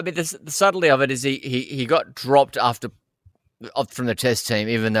 Yeah. I mean, the subtlety of it is he got dropped from the test team,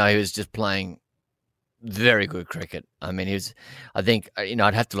 even though he was just playing very good cricket. I mean, I think,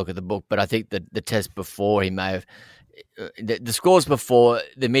 I'd have to look at the book, but I think that the test before he may have, the scores before,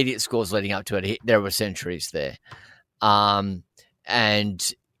 the immediate scores leading up to it, there were centuries there. And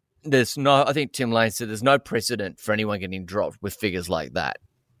I think Tim Lane said there's no precedent for anyone getting dropped with figures like that.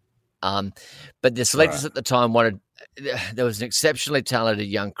 But the selectors at the time there was an exceptionally talented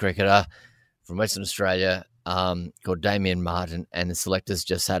young cricketer from Western Australia, called Damien Martin, and the selectors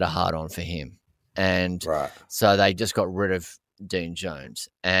just had a hard on for him. And so they just got rid of Dean Jones.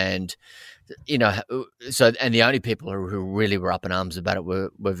 And, and the only people who really were up in arms about it were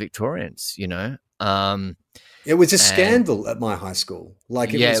Victorians, It was a scandal at my high school.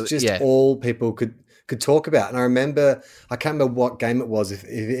 Like it was just all people could talk about. And I can't remember what game it was. If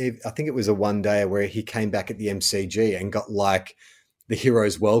I think it was a one day where he came back at the MCG and got like the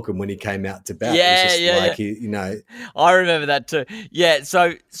hero's welcome when he came out to bat. I remember that too. Yeah.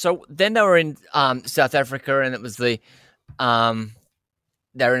 So then they were in South Africa, and it was they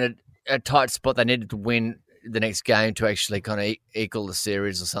were in a tight spot. They needed to win the next game to actually kind of equal the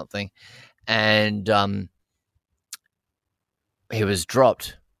series or something. And he was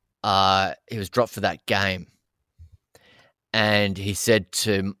dropped. He was dropped for that game. And he said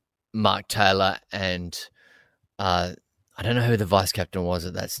to Mark Taylor and I don't know who the vice captain was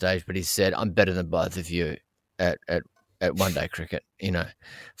at that stage, but he said, I'm better than both of you at one-day cricket.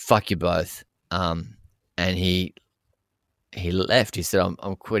 Fuck you both. And he left. He said,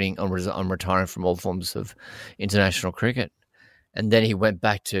 I'm quitting. I'm retiring from all forms of international cricket. And then he went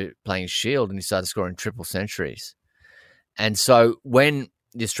back to playing Shield and he started scoring triple centuries. And so when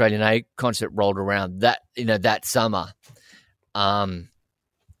the Australian A concept rolled around that summer,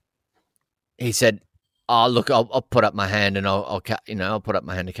 he said, "Oh, look, I'll put up my hand and I'll put up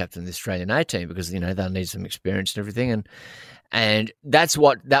my hand to captain the Australian A team because they'll need some experience and everything." And that's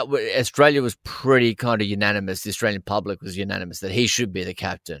Australia was pretty kind of unanimous. The Australian public was unanimous that he should be the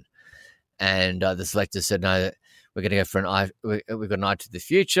captain. And the selectors said, "No, we're going to go for we've got an eye to the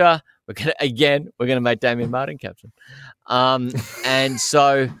future. We're going to make Damien Martin captain." And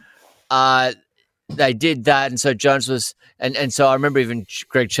so they did that. And so Jones was, and so I remember even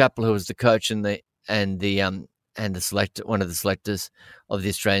Greg Chappell, who was the coach and the selector, one of the selectors of the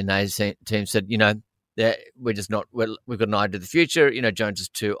Australian A team, said, we're just not, we've got an eye to the future. Jones is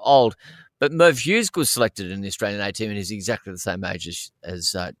too old. But Merv Hughes was selected in the Australian A team and he's exactly the same age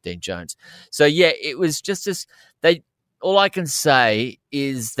as Dean Jones. So, yeah, it was just all I can say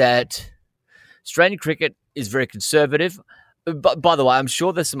is that Australian cricket is very conservative. But by the way, I'm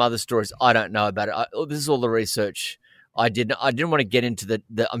sure there's some other stories I don't know about it. This is all the research I didn't want to get into the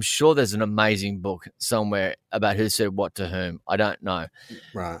I'm sure there's an amazing book somewhere about who said what to whom. I don't know.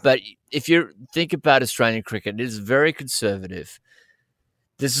 Right. But if you think about Australian cricket, it is very conservative.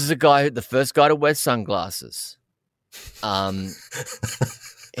 This is the first guy to wear sunglasses.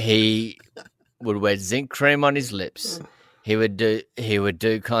 he would wear zinc cream on his lips. He would do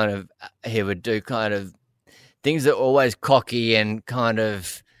kind of things that were always cocky and kind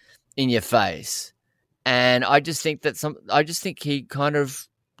of in your face. And I just think he kind of,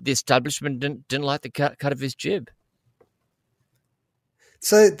 the establishment didn't like the cut of his jib.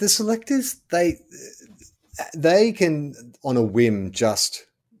 So the selectors, they can on a whim just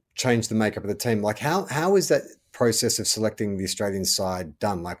change the makeup of the team. Like how is that process of selecting the Australian side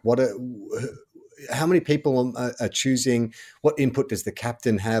done? Like how many people are choosing? What input does the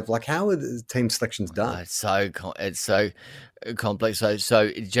captain have? Like how are the team selections done? It's so complex.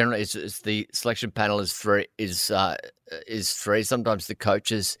 So generally, it's the selection panel is three. Sometimes the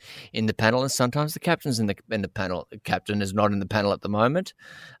coaches in the panel, and sometimes the captain's in the panel. The captain is not in the panel at the moment.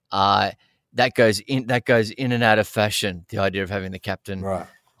 That goes in and out of fashion. The idea of having the captain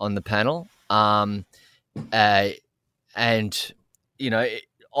on the panel, and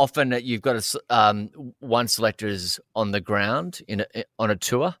often you've got one selector is on the ground on a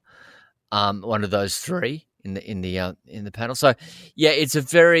tour, one of those three in the panel. So yeah, it's a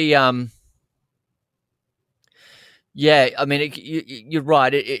very I mean, you're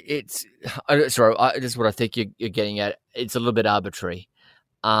right. This is what I think you're getting at. It's a little bit arbitrary.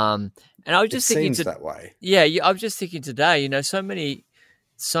 And I was just thinking that way. Yeah, I was just thinking today. So many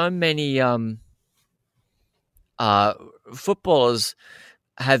footballers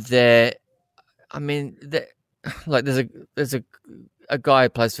have their. I mean, like there's a guy who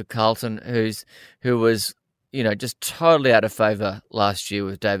plays for Carlton who was just totally out of favour last year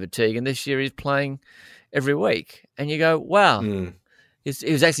with David Teague, and this year he's playing every week, and you go, wow, he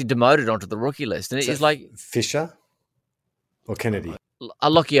was actually demoted onto the rookie list, and it's like Fisher or Kennedy,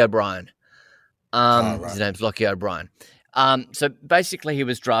 Lockie O'Brien. Right. His name's Lockie O'Brien. So basically, he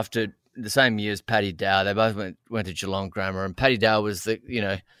was drafted the same year as Paddy Dow. They both went to Geelong Grammar, and Paddy Dow was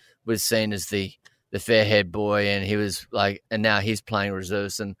was seen as the fair-haired boy, and he was like, and now he's playing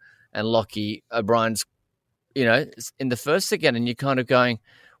reserves, and Lockie O'Brien's in the first again, and you're kind of going,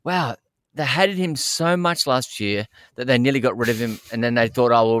 wow. They hated him so much last year that they nearly got rid of him, and then they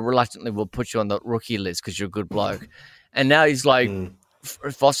thought, oh, well, reluctantly, we'll put you on the rookie list because you're a good bloke. And now he's like,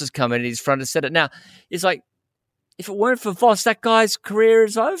 Foster's come in and he's front and center. Now, it's like, if it weren't for Voss, that guy's career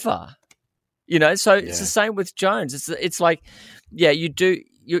is over. So it's the same with Jones. It's like, yeah, you do.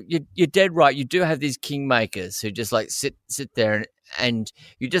 You're dead right. You do have these kingmakers who just like sit there and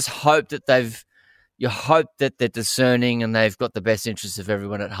you just hope that they're discerning and they've got the best interests of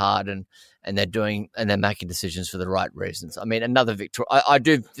everyone at heart and they're making decisions for the right reasons. I mean, I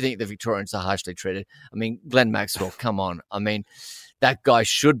do think the Victorians are harshly treated. I mean, Glenn Maxwell, come on. I mean, that guy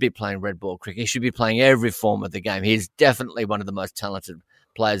should be playing red ball cricket. He should be playing every form of the game. He's definitely one of the most talented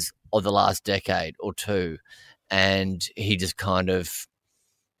players of the last decade or two. And he just kind of,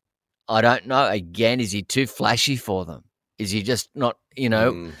 I don't know, again, is he too flashy for them? Is he just not,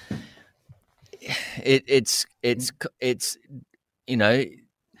 It's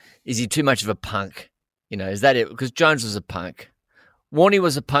is he too much of a punk? Is that it? Because Jones was a punk. Warney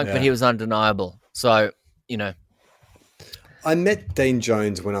was a punk, but he was undeniable. So, I met Dean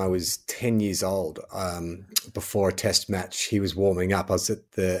Jones when I was 10 years old. Before a test match, he was warming up. I was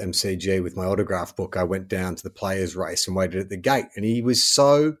at the MCG with my autograph book. I went down to the players' race and waited at the gate, and he was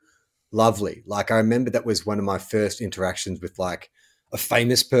so lovely. Like, I remember that was one of my first interactions with like a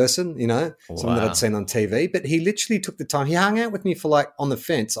famous person, someone that I'd seen on TV, but he literally took the time. He hung out with me for like on the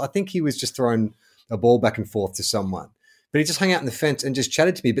fence. I think he was just throwing a ball back and forth to someone, but he just hung out on the fence and just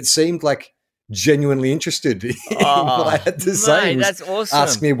chatted to me, but seemed like genuinely interested in what I had to say. That's awesome.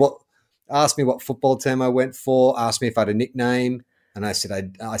 Asked me what football team I went for, asked me if I had a nickname. And I said, I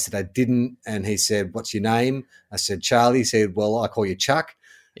didn't. And he said, what's your name? I said, Charlie. He said, well, I call you Chuck.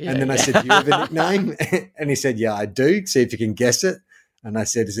 Yeah, and then I said, do you have a nickname? And he said, yeah, I do. See if you can guess it. And I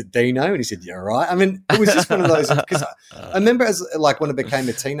said, is it Dino? And he said, yeah, right. I mean, it was just one of those, because I remember as like when I became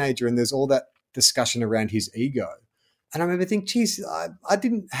a teenager and there's all that discussion around his ego. And I remember thinking, geez, I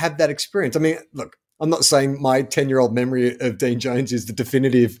didn't have that experience. I mean, look, I'm not saying my 10-year-old memory of Dean Jones is the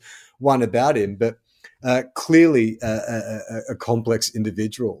definitive one about him, but clearly a complex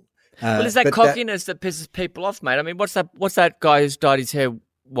individual. Well, it's that cockiness that pisses people off, mate. I mean, what's that guy who's dyed his hair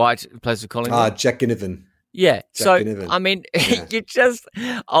white who plays for Collingwood? Jack Ginnivan. Yeah. Jack Ginnivan. I mean,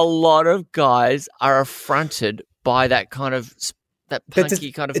 a lot of guys are affronted by that kind of, that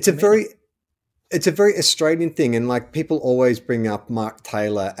punky kind of. It's a very Australian thing. And like people always bring up Mark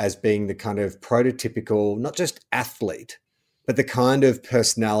Taylor as being the kind of prototypical, not just athlete, but the kind of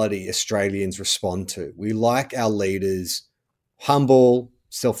personality Australians respond to. We like our leaders humble,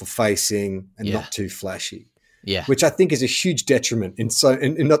 self-effacing, and not too flashy. Yeah. which I think is a huge detriment in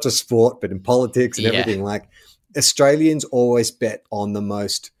not just sport, but in politics and everything. Like, Australians always bet on the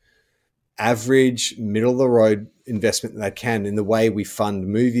most average, middle of the road investment that they can in the way we fund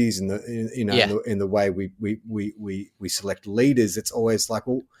movies and in the way we select leaders. It's always like,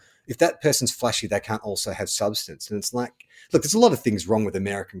 well, if that person's flashy, they can't also have substance. And it's like, look, there's a lot of things wrong with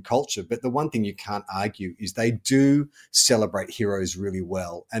American culture, but the one thing you can't argue is they do celebrate heroes really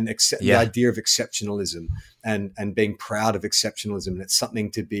well, and the idea of exceptionalism and being proud of exceptionalism. And it's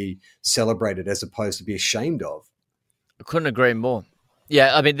something to be celebrated as opposed to be ashamed of. I couldn't agree more.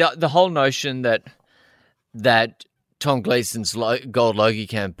 Yeah, I mean, the whole notion that Tom Gleason's Gold Logie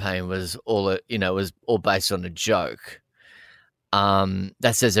campaign was all based on a joke.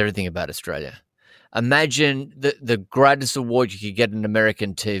 That says everything about Australia. Imagine the greatest award you could get in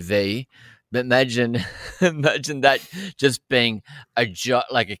American TV, but imagine that just being a joke,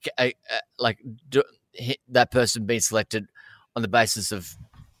 that person being selected on the basis of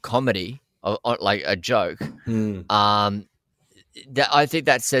comedy, or like a joke. I think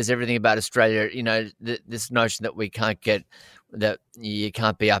that says everything about Australia. You know, this notion that you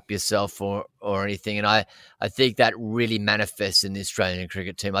can't be up yourself or anything. And I think that really manifests in the Australian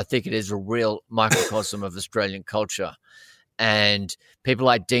cricket team. I think it is a real microcosm of Australian culture. And people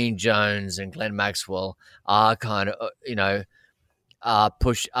like Dean Jones and Glenn Maxwell are kind of,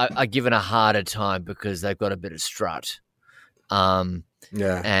 are given a harder time because they've got a bit of strut. And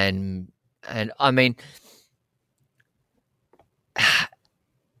I mean,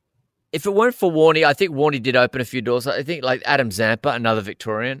 if it weren't for Warney, I think Warney did open a few doors. I think like Adam Zampa, another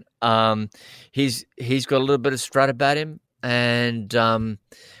Victorian, he's got a little bit of strut about him, and and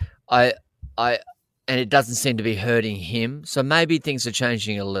it doesn't seem to be hurting him. So maybe things are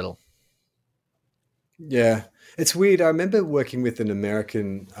changing a little. Yeah, it's weird. I remember working with an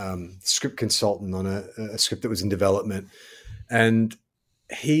American script consultant on a script that was in development, and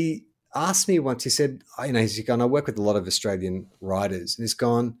he asked me once. He said, he's gone, I work with a lot of Australian writers, and he's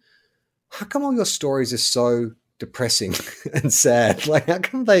gone, how come all your stories are so depressing and sad? Like, how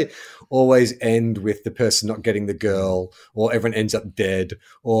come they always end with the person not getting the girl, or everyone ends up dead,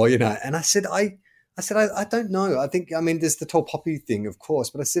 or, and I said, I don't know. I think, there's the tall poppy thing, of course,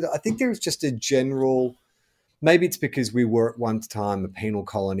 but I said, I think there's just a general, maybe it's because we were at one time a penal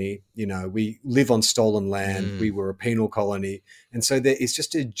colony, we live on stolen land. We were a penal colony. And so there is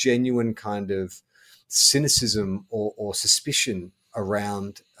just a genuine kind of cynicism or suspicion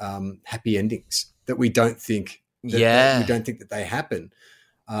around happy endings that we don't think that they happen.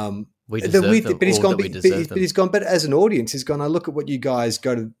 We deserve them. But he's gone, but as an audience, he's gone, I look at what you guys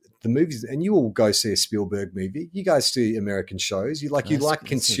go to the movies, and you all go see a Spielberg movie. You guys see American shows. You like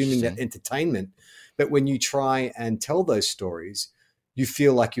consuming that entertainment. But when you try and tell those stories, you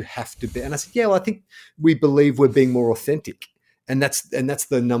feel like you have to be. And I said, I think we believe we're being more authentic. And that's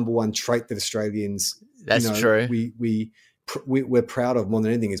the number one trait that Australians, that's true. We're proud of more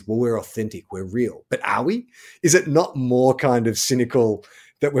than anything is, we're authentic, we're real. But are we? Is it not more kind of cynical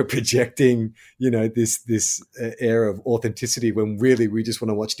that we're projecting, this air of authenticity when really we just want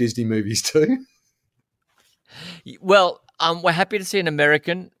to watch Disney movies too? Well, we're happy to see an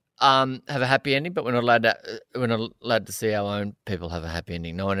American have a happy ending, but we're not allowed to see our own people have a happy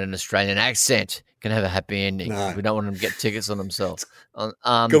ending. No one in an Australian accent can have a happy ending. No. We don't want them to get tickets on themselves.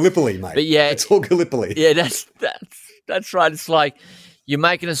 Gallipoli, mate. But yeah, it's all Gallipoli. Yeah, that's right. It's like you're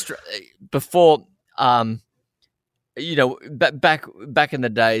making before, back in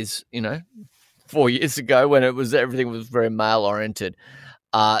the days, 4 years ago when everything was very male oriented.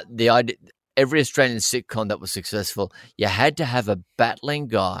 The idea, every Australian sitcom that was successful, you had to have a battling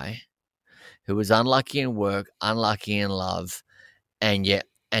guy who was unlucky in work, unlucky in love, and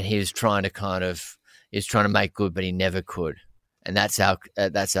he was trying to make good, but he never could, and that's our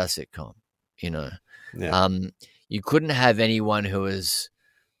sitcom. Yeah. You couldn't have anyone who was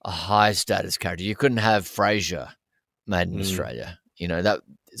a high status character. You couldn't have Frasier made in Australia. That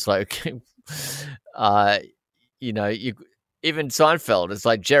it's like, even Seinfeld. It's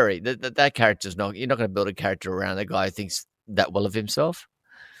like Jerry. That character's not. You're not going to build a character around the guy who thinks that well of himself.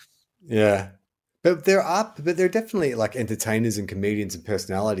 Yeah, but there are definitely like entertainers and comedians and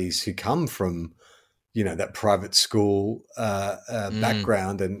personalities who come from, that private school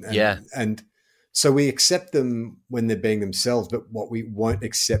background and. So we accept them when they're being themselves, but what we won't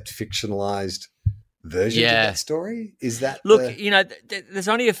accept fictionalized versions of that story is that. Look, there's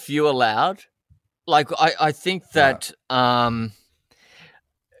only a few allowed. Like I think that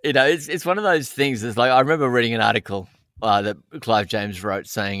it's one of those things. It's like I remember reading an article that Clive James wrote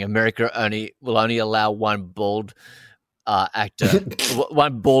saying America will only allow one bald actor,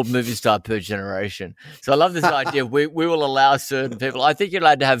 one bald movie star per generation. So I love this idea. We will allow certain people. I think you're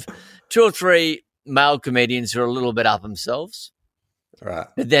allowed to have 2 or 3 male comedians who are a little bit up themselves, right?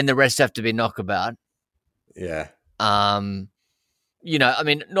 but then the rest have to be knockabout. Yeah. You know, I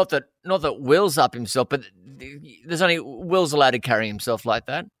mean, not that Will's up himself, but there's only Will's allowed to carry himself like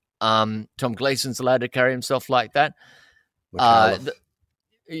that. Tom Gleason's allowed to carry himself like that. McAuliffe,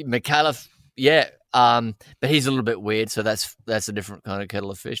 yeah. But he's a little bit weird, so that's a different kind of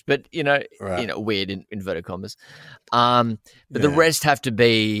kettle of fish. But weird in inverted commas. But the rest have to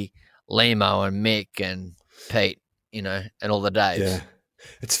be Limo and Mick and Pete, and all the Daves. Yeah,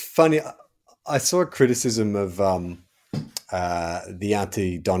 it's funny. I saw a criticism of the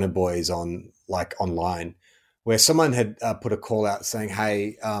Auntie Donna boys online, where someone had put a call out saying,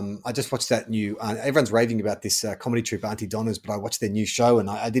 "Hey, I just watched that new. Everyone's raving about this comedy troupe, Auntie Donna's, but I watched their new show and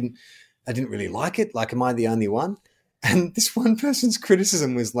I didn't really like it. Like, am I the only one?" And this one person's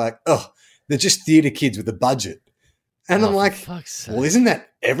criticism was like, "Oh, they're just theatre kids with a budget." And I'm like, well, isn't that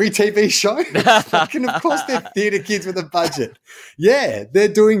every TV show? Fucking, of course they're theatre kids with a budget. Yeah, they're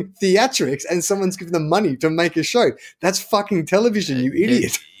doing theatrics and someone's giving them money to make a show. That's fucking television, you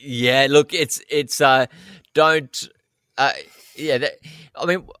idiot. Yeah, look, I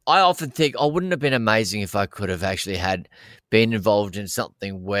mean, I often think, wouldn't it have been amazing if I could have actually been involved in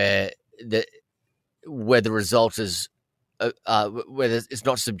something where the result is where it's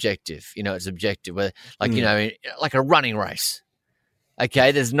not subjective, it's objective, where like a running race.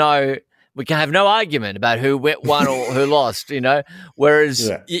 Okay, we can have no argument about who won or who lost,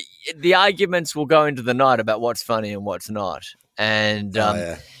 whereas the arguments will go into the night about what's funny and what's not. And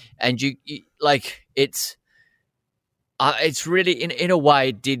and you like it's really in a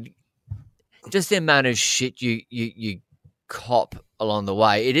way just the amount of shit you cop along the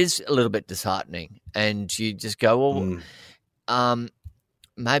way. It is a little bit disheartening, and you just go, well,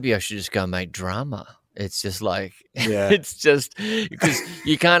 maybe I should just go make drama. It's just like, it's just because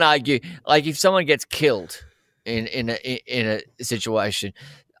you can't argue. Like, if someone gets killed in a situation,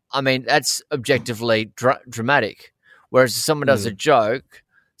 I mean, that's objectively dramatic. Whereas if someone does a joke,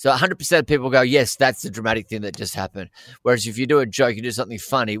 so 100% of people go, yes, that's the dramatic thing that just happened. Whereas if you do a joke, you do something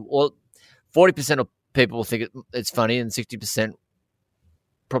funny, well, 40% of people will think it's funny and 60%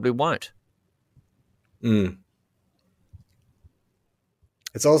 probably won't.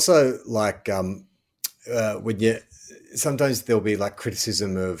 It's also like when sometimes there'll be like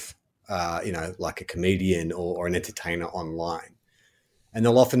criticism of like a comedian or an entertainer online, and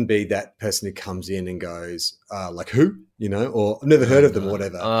there'll often be that person who comes in and goes like, who, or I've never heard of them or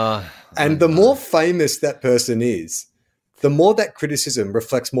whatever. And the more famous that person is, the more that criticism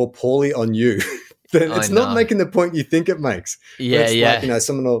reflects more poorly on you. Then it's not making the point you think it makes. Like,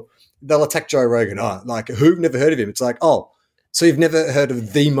 they'll attack Joe Rogan. Oh, like, who? Never heard of him. It's like, oh, so you've never heard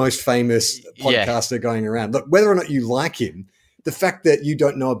of the most famous podcaster going around. Look, whether or not you like him, the fact that you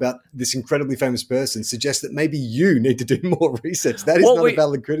don't know about this incredibly famous person suggests that maybe you need to do more research. That is not a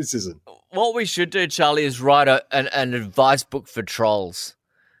valid criticism. What we should do, Charlie, is write an advice book for trolls.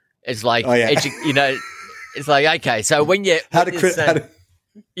 It's like, it's like, okay, so when you how to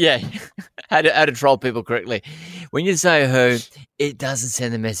troll people correctly. When you say who, it doesn't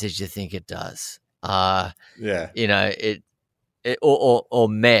send the message you think it does. Or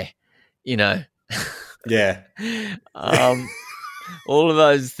meh, Yeah. All of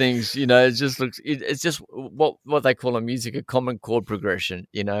those things, it just looks. It's just what they call in music a common chord progression.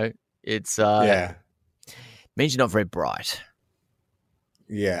 It's means you're not very bright.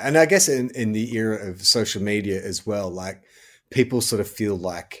 Yeah, and I guess in the era of social media as well, like, people sort of feel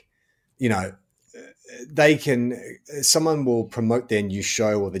like, someone will promote their new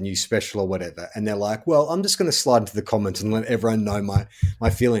show or the new special or whatever, and they're like, well, I'm just going to slide into the comments and let everyone know my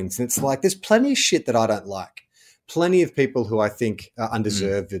feelings. And it's like, there's plenty of shit that I don't like. Plenty of people who I think are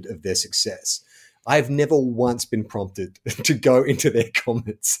undeserved of their success. I've never once been prompted to go into their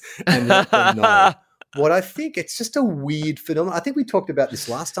comments and let them know what I think. It's just a weird phenomenon. I think we talked about this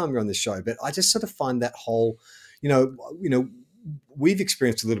last time we were on the show, but I just sort of find that whole, we've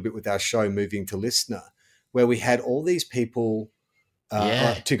experienced a little bit with our show moving to Listener, where we had all these people,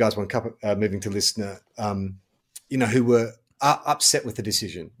 2 Guys, 1 Cup, moving to Listener, who were upset with the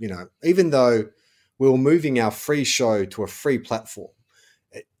decision. Even though we were moving our free show to a free platform,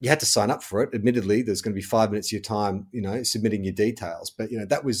 you had to sign up for it. Admittedly, there's going to be 5 minutes of your time, submitting your details. But,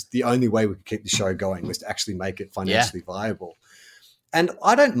 that was the only way we could keep the show going, was to actually make it financially viable. And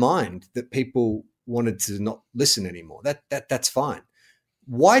I don't mind that people wanted to not listen anymore. That's fine.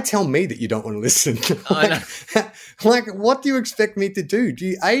 why tell me that you don't want to listen? like, what do you expect me to do? Do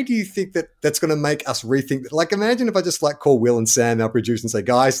you think that that's going to make us rethink that? Like, imagine if I just like call Will and Sam, our producer, and say,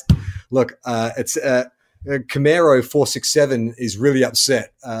 guys, look, it's Camaro 467 is really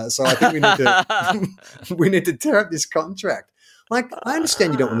upset. So I think we need to tear up this contract. Like, I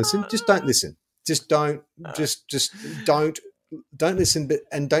understand you don't want to listen. Just don't listen. Just don't listen,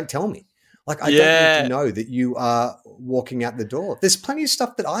 and don't tell me. Like, I don't need to know that you are walking out the door. There's plenty of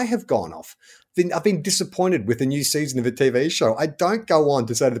stuff that I have gone off. I've been disappointed with a new season of a TV show. I don't go on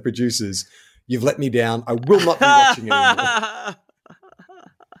to say to the producers, you've let me down. I will not be watching anymore.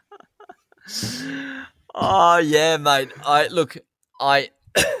 Oh, yeah, mate.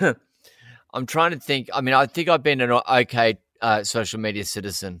 I'm trying to think. I mean, I think I've been an okay social media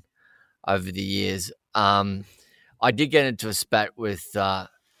citizen over the years. I did get into a spat with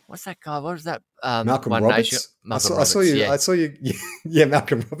what's that guy? What was that? Malcolm Roberts. I saw you. Yeah,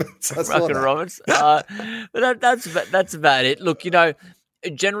 Malcolm Roberts. Malcolm Roberts. But that's about it. Look,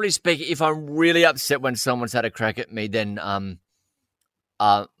 generally speaking, if I'm really upset when someone's had a crack at me, then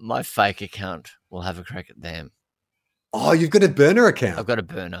my fake account will have a crack at them. Oh, you've got a burner account. I've got a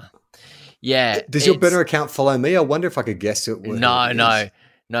burner. Yeah. Does your burner account follow me? I wonder if I could guess it. No,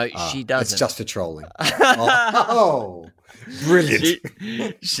 she doesn't. It's just for trolling. Oh, brilliant.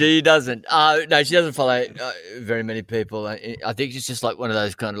 She doesn't. No, she doesn't follow very many people. I think it's just like one of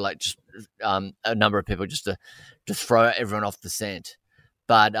those kind of like just a number of people just to throw everyone off the scent.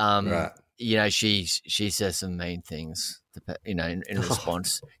 But right. She says some mean things. In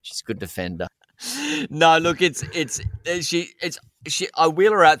response, she's a good defender. No, look, I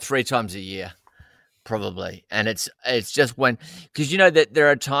wheel her out 3 times a year. Probably. And it's just because that there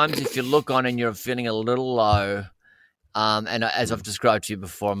are times if you look on and you're feeling a little low, and as I've described to you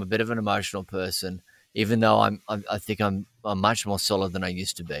before, I'm a bit of an emotional person, even though I think I'm much more solid than I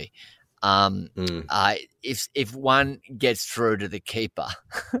used to be. If one gets through to the keeper,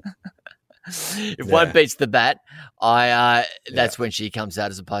 if one beats the bat, that's when she comes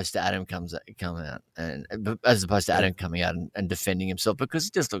out, as opposed to Adam come out, and as opposed to Adam coming out and defending himself, because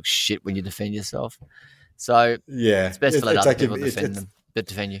it just looks shit when you defend yourself. So it's best to let other people defend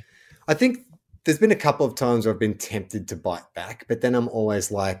you. I think there's been a couple of times where I've been tempted to bite back, but then I'm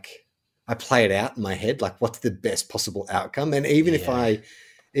always like, I play it out in my head, like what's the best possible outcome, and even if I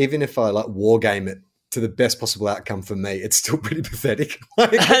like war game it to the best possible outcome for me, it's still pretty pathetic.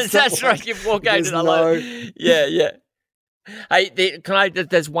 That's right. You've war gamed it. Yeah. Hey,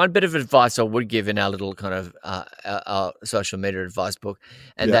 there's one bit of advice I would give in our little kind of our social media advice book,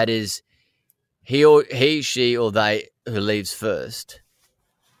 and that is he, she, or they who leaves first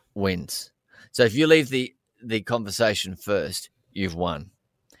wins. So if you leave the conversation first, you've won,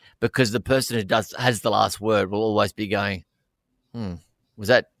 because the person who has the last word will always be going, was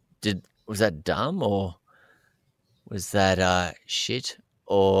that dumb, or was that shit,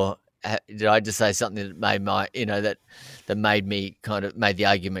 or did I just say something that made that made me kind of made the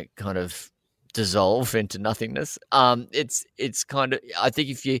argument kind of dissolve into nothingness? It's kind of, I think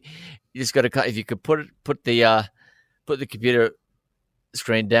if you just got to, if you could put the computer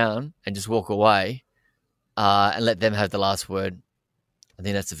screen down and just walk away and let them have the last word, I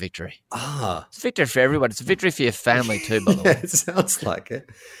think that's a victory. It's a victory for everyone. It's a victory for your family too, by the way. It sounds like it.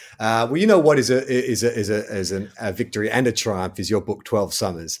 Well, you know what is a victory and a triumph is your book, 12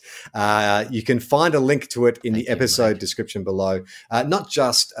 Summers. You can find a link to it in the episode description below. Not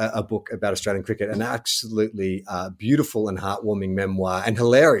just a book about Australian cricket, an absolutely beautiful and heartwarming memoir and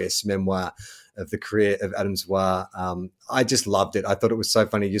hilarious memoir of the career of Adam Zwar. I just loved it. I thought it was so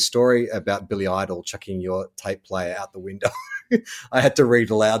funny. Your story about Billy Idol chucking your tape player out the window. I had to read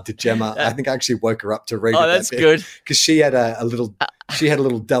aloud to Gemma. I think I actually woke her up to read it. Oh, that's good. Because she had a little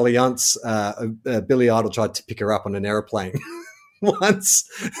dalliance. Billy Idol tried to pick her up on an aeroplane once,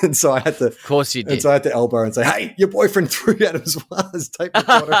 and so I had to. Of course you did. And so I had to elbow her and say, "Hey, your boyfriend threw Adam Zwar's tape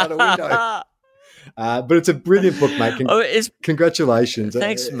recorder out a window." But it's a brilliant book, mate. Congratulations.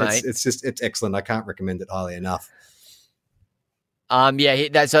 Thanks, mate. It's excellent. I can't recommend it highly enough. So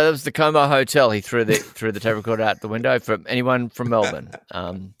that was the Como Hotel. He threw the tape recorder out the window for anyone from Melbourne.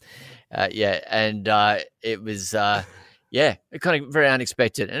 It was kind of very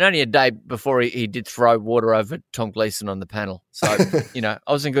unexpected, and only a day before he did throw water over Tom Gleeson on the panel. So I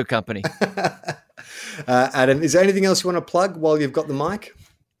was in good company. Adam, is there anything else you want to plug while you've got the mic?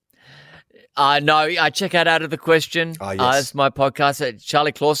 No, I check out of the question. Oh, yes. It's my podcast.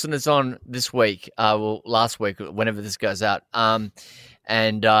 Charlie Clausen is on this week. Last week, whenever this goes out.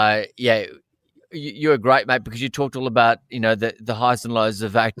 You were great, mate, because you talked all about the highs and lows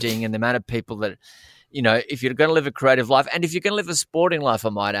of acting and the amount of people that if you're going to live a creative life, and if you're going to live a sporting life, I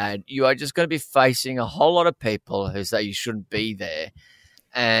might add, you are just going to be facing a whole lot of people who say you shouldn't be there,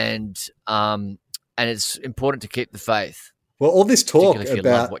 and it's important to keep the faith. Well, all this talk if you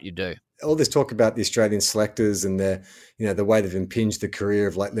about love what you do. All this talk about the Australian selectors and the way they've impinged the career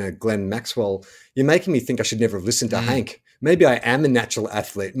of Glenn Maxwell, you're making me think I should never have listened to Hank. Maybe I am a natural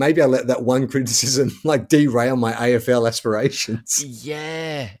athlete. Maybe I let that one criticism derail my AFL aspirations.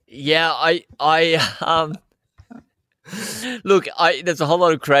 Yeah. Look, there's a whole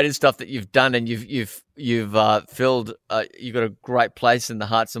lot of creative stuff that you've done, and you've filled. You've got a great place in the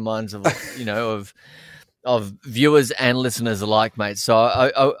hearts and minds of of viewers and listeners alike, mate. So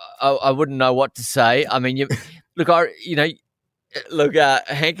I wouldn't know what to say. I mean, Hank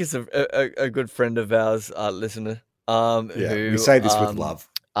is a good friend of ours, listener. We say this with love.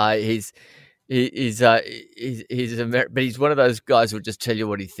 He's American, but he's one of those guys who will just tell you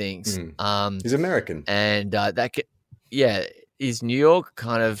what he thinks. He's American, and he's New York,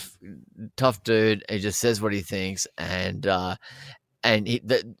 kind of tough dude. He just says what he thinks, and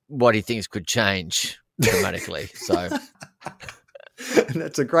what he thinks could change dramatically. So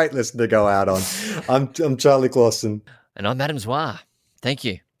that's a great lesson to go out on. I'm Charlie Clausen, and I'm Adam Zwar. Thank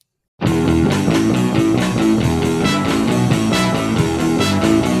you.